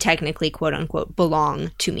that should technically, quote unquote,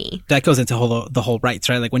 belong to me. That goes into the whole rights,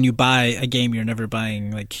 right? Like, when you buy a game, you're never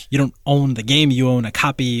buying, like, you don't own the game, you own a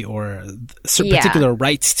copy or particular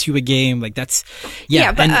rights to a game. Like, that's,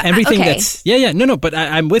 but, and everything okay. that's, no, but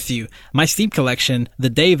I'm with you. My Steam collection,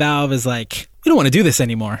 the day Valve is like, we don't want to do this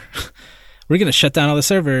anymore. We're going to shut down all the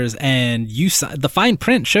servers, and the fine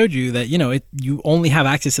print showed you that, you only have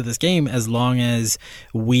access to this game as long as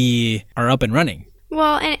we are up and running.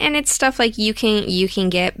 Well, and it's stuff like you can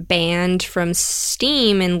get banned from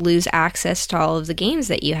Steam and lose access to all of the games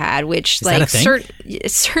that you had, which, like,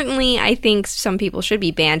 certainly I think some people should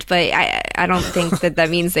be banned, but I don't think that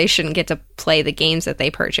means they shouldn't get to play the games that they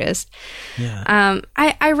purchased. Yeah.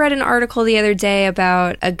 I read an article the other day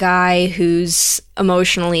about a guy whose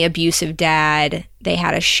emotionally abusive dad, they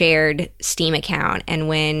had a shared Steam account, and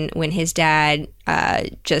when his dad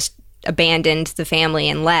just abandoned the family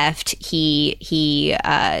and left, he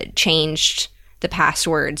changed the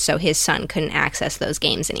password so his son couldn't access those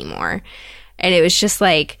games anymore. And it was just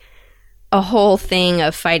like a whole thing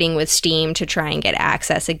of fighting with Steam to try and get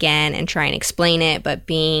access again and try and explain it, but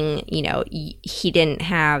being, he didn't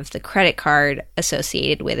have the credit card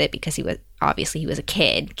associated with it because he was a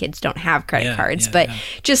kid. Kids don't have credit cards, but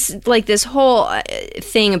just like this whole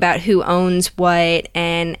thing about who owns what,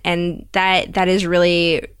 and that is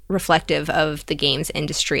really reflective of the games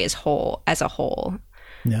industry as a whole.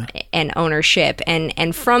 Yeah. And ownership,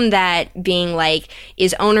 and from that being like,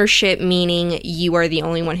 is ownership meaning you are the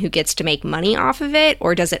only one who gets to make money off of it,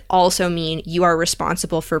 or does it also mean you are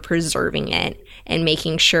responsible for preserving it and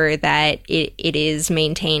making sure that it is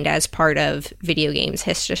maintained as part of video games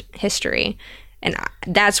history? And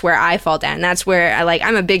that's where I fall down. That's where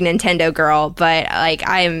I'm a big Nintendo girl, but like,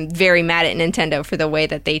 I am very mad at Nintendo for the way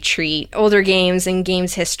that they treat older games and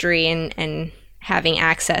games history and having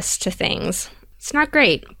access to things. It's not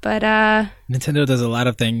great, but Nintendo does a lot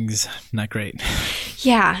of things not great.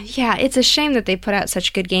 Yeah, it's a shame that they put out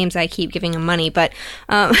such good games. I keep giving them money, but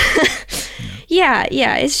yeah,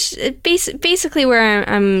 it's basically where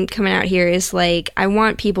I'm coming out here is like, I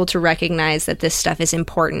want people to recognize that this stuff is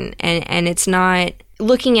important, and it's not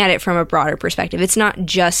looking at it from a broader perspective. It's not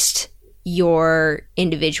just your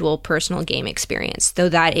individual personal game experience, though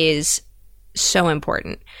that is so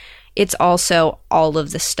important. It's also all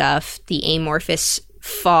of the stuff, the amorphous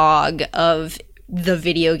fog of the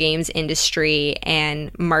video games industry and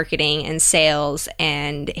marketing and sales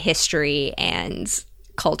and history and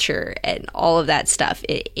culture and all of that stuff.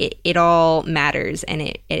 It all matters, and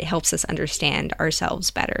it helps us understand ourselves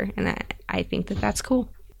better. And I think that that's cool.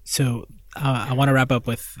 So I want to wrap up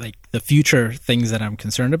with like the future things that I'm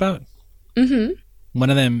concerned about. Mm-hmm. One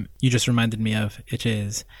of them you just reminded me of, which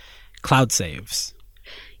is cloud saves.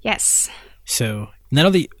 Yes. So not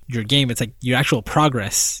only your game, it's like your actual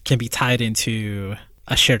progress can be tied into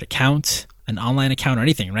a shared account, an online account, or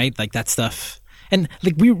anything, right? Like that stuff. And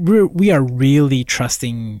like we are really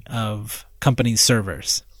trusting of companies'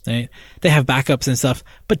 servers, right? They have backups and stuff,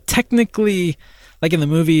 but technically, like in the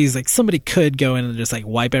movies, like somebody could go in and just like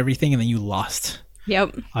wipe everything, and then you lost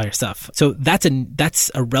all your stuff. So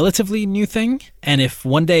that's a relatively new thing. And if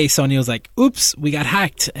one day Sony was like, "Oops, we got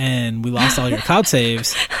hacked and we lost all your cloud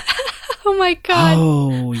saves." Oh my god.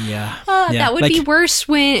 Oh yeah. That would be worse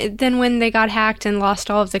than when they got hacked and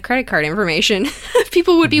lost all of the credit card information.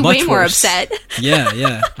 People would be way more upset.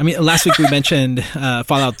 Yeah. I mean, last week we mentioned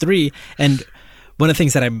Fallout 3, and one of the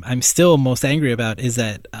things that I'm still most angry about is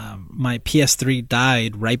that my PS3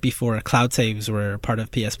 died right before cloud saves were part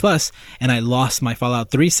of PS Plus, and I lost my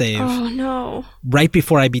Fallout 3 save. Oh no! Right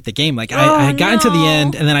before I beat the game, like I had gotten to the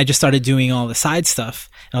end, and then I just started doing all the side stuff,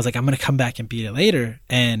 and I was like, I'm gonna come back and beat it later,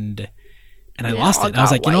 and I lost it. I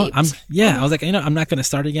was like, I'm not going to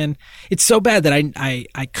start again. It's so bad that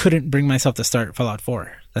I couldn't bring myself to start Fallout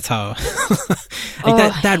 4. That's how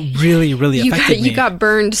that really affected me. You got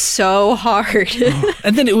burned so hard.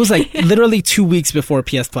 And then it was like literally 2 weeks before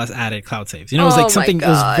PS Plus added cloud saves. You know, it was like something. It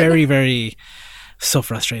was very, very so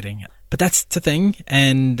frustrating. But that's the thing.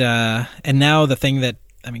 And now the thing that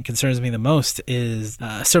concerns me the most is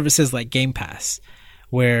services like Game Pass,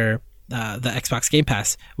 where the Xbox Game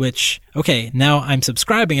Pass, which, okay, now I'm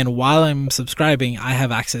subscribing, and while I'm subscribing, I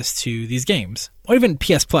have access to these games. Or even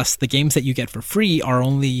PS Plus, the games that you get for free are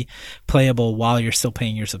only playable while you're still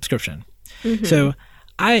paying your subscription. Mm-hmm. So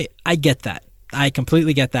I get that. I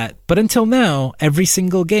completely get that. But until now, every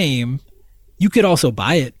single game, you could also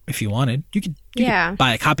buy it if you wanted. You could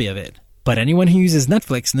buy a copy of it. But anyone who uses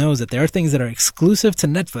Netflix knows that there are things that are exclusive to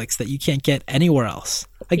Netflix that you can't get anywhere else.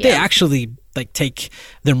 Like they actually like take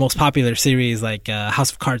their most popular series like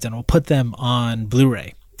House of Cards and will put them on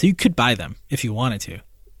Blu-ray. So you could buy them if you wanted to.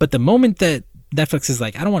 But the moment that Netflix is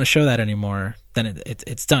like, I don't want to show that anymore, then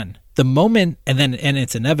it's done. The moment, and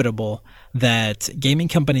it's inevitable that gaming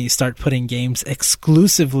companies start putting games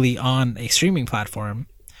exclusively on a streaming platform,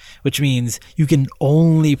 which means you can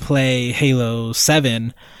only play Halo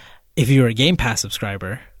 7 if you're a Game Pass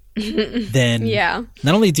subscriber, then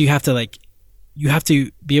not only do you have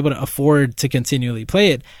to be able to afford to continually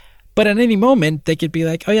play it, but at any moment they could be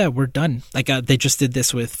like, oh yeah, we're done. Like they just did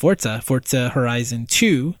this with Forza Horizon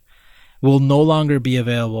 2 will no longer be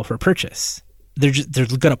available for purchase. They're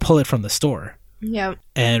going to pull it from the store. Yeah.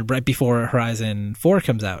 And right before Horizon 4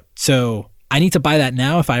 comes out. So I need to buy that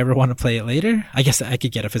now if I ever want to play it later. I guess I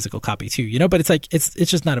could get a physical copy too, but it's like it's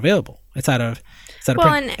just not available. It's out of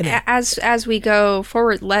print. And as we go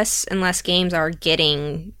forward, less and less games are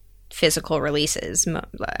getting physical releases.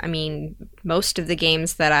 I mean, most of the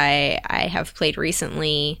games that I have played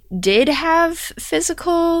recently did have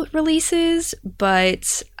physical releases,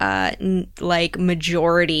 but vast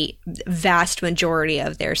majority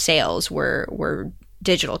of their sales were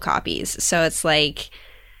digital copies. So it's like,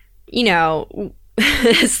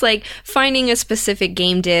 it's like finding a specific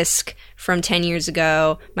game disc from 10 years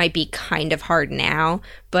ago might be kind of hard now,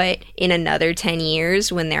 but in another 10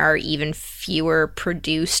 years, when there are even fewer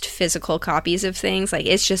produced physical copies of things, like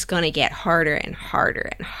it's just going to get harder and harder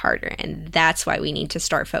and harder. And that's why we need to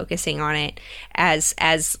start focusing on it as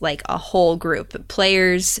like a whole group.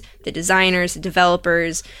 Players, the designers, the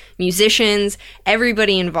developers, musicians,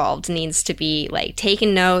 everybody involved needs to be like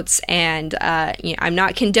taking notes. And I'm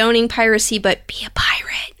not condoning piracy, but be a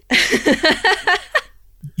pirate.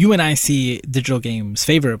 You and I see digital games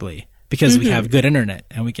favorably because we have good internet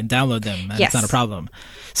and we can download them and it's not a problem.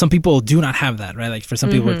 Some people do not have that, right? Like for some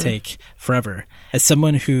people it would take forever. As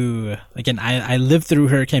someone who, again, I lived through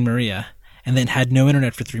Hurricane Maria and then had no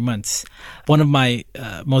internet for 3 months. One of my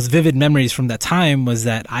most vivid memories from that time was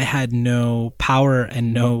that I had no power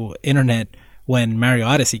and no internet when Mario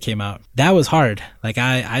Odyssey came out. That was hard. Like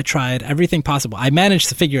I tried everything possible. I managed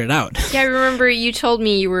to figure it out. Yeah, I remember you told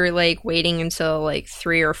me you were like waiting until like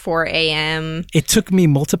 3 or 4 a.m. It took me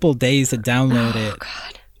multiple days to download it.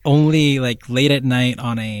 God. Only like late at night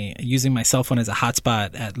using my cell phone as a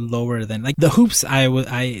hotspot at lower than like the hoops I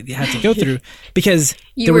had to go through because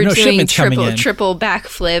there were no shipments coming in. Triple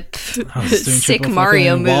backflip, sick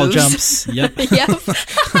Mario moves, wall jumps. Yep.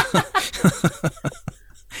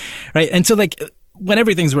 Right, and so like when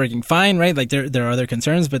everything's working fine, right? Like there are other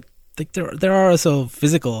concerns, but like there are also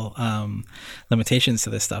physical limitations to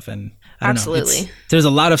this stuff, and I don't know. There's a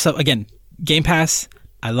lot of stuff. Again, Game Pass,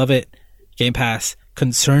 I love it. Game Pass,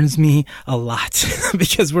 concerns me a lot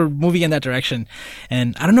because we're moving in that direction.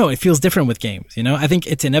 And I don't know, it feels different with games, you know? I think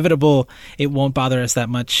it's inevitable. It won't bother us that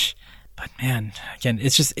much. But man, again,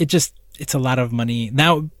 it's a lot of money.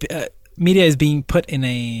 Now, media is being put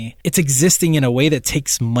it's existing in a way that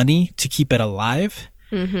takes money to keep it alive.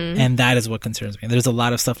 Mm-hmm. And that is what concerns me. There's a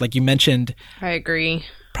lot of stuff, like you mentioned. I agree.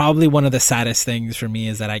 Probably one of the saddest things for me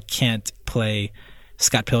is that I can't play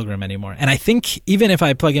Scott Pilgrim anymore. And I think even if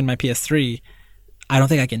I plug in my PS3, I don't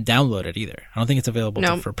think I can download it either. I don't think it's available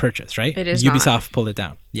for purchase, right? It is Ubisoft not. Pulled it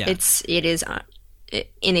down. Yeah. It is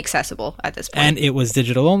inaccessible at this point. And it was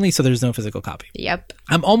digital only, so there's no physical copy. Yep.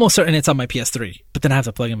 I'm almost certain it's on my PS3, but then I have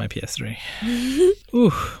to plug in my PS3.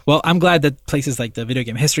 Ooh. Well, I'm glad that places like the Video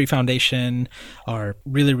Game History Foundation are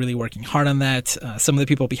really, really working hard on that. Some of the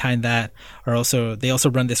people behind that are also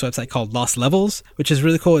run this website called Lost Levels, which is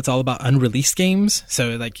really cool. It's all about unreleased games.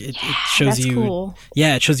 So like it shows you, cool.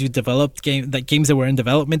 Yeah, it shows you developed games that were in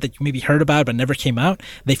development that you maybe heard about but never came out.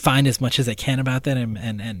 They find as much as they can about that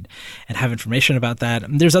and have information about that.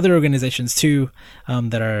 And there's other organizations too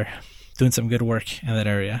that are doing some good work in that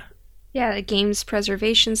area. Yeah, the Games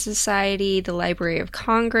Preservation Society, the Library of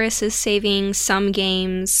Congress is saving some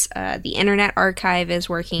games. The Internet Archive is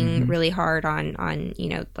working really hard on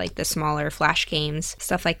like the smaller Flash games,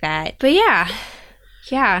 stuff like that. But yeah,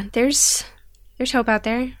 there's hope out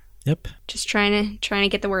there. Yep. Just trying to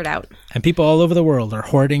get the word out. And people all over the world are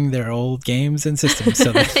hoarding their old games and systems.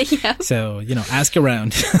 So, yep. So ask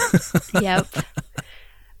around. Yep.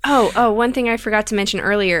 Oh, one thing I forgot to mention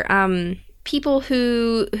earlier. People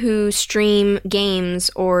who stream games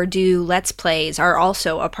or do Let's Plays are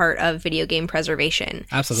also a part of video game preservation.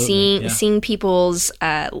 Absolutely. Seeing people's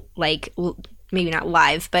maybe not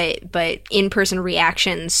live, but in-person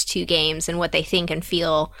reactions to games and what they think and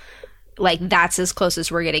feel, like that's as close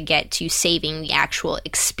as we're going to get to saving the actual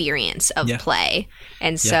experience of play.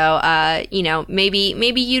 And so,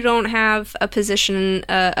 maybe you don't have a position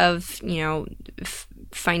of,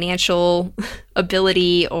 financial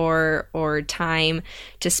ability or time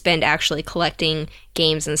to spend actually collecting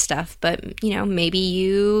games and stuff, but maybe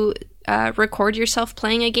you record yourself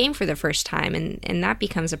playing a game for the first time, and that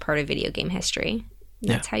becomes a part of video game history.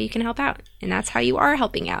 And that's how you can help out, and that's how you are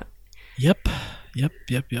helping out. Yep.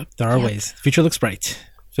 There are ways. The future looks bright.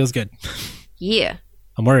 Feels good. Yeah.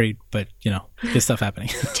 I'm worried, but good stuff happening.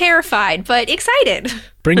 Terrified, but excited.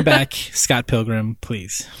 Bring back Scott Pilgrim,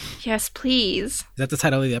 please. Yes, please. Is that the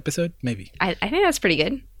title of the episode? Maybe. I think that's pretty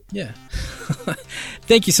good. Yeah.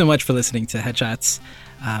 Thank you so much for listening to Headshots.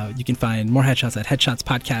 You can find more Headshots at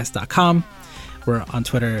headshotspodcast.com. We're on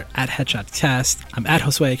Twitter at HeadshotCast. I'm at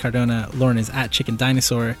Josue Cardona. Lauren is at Chicken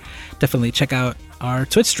Dinosaur. Definitely check out our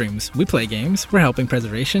Twitch streams. We play games. We're helping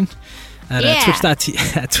preservation at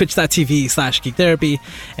twitch.tv/geektherapy.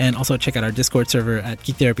 And also check out our Discord server at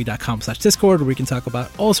geektherapy.com/Discord, where we can talk about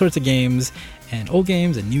all sorts of games, and old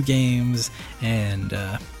games and new games. And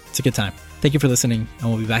it's a good time. Thank you for listening, and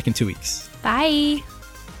we'll be back in 2 weeks. Bye.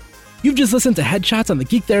 You've just listened to Headshots on the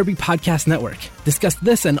Geek Therapy Podcast Network. Discuss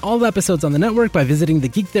this and all the episodes on the network by visiting the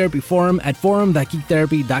Geek Therapy forum at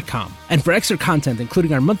forum.geektherapy.com. And for extra content,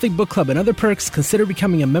 including our monthly book club and other perks, consider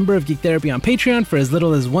becoming a member of Geek Therapy on Patreon for as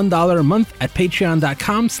little as $1 a month at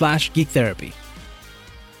patreon.com/geektherapy.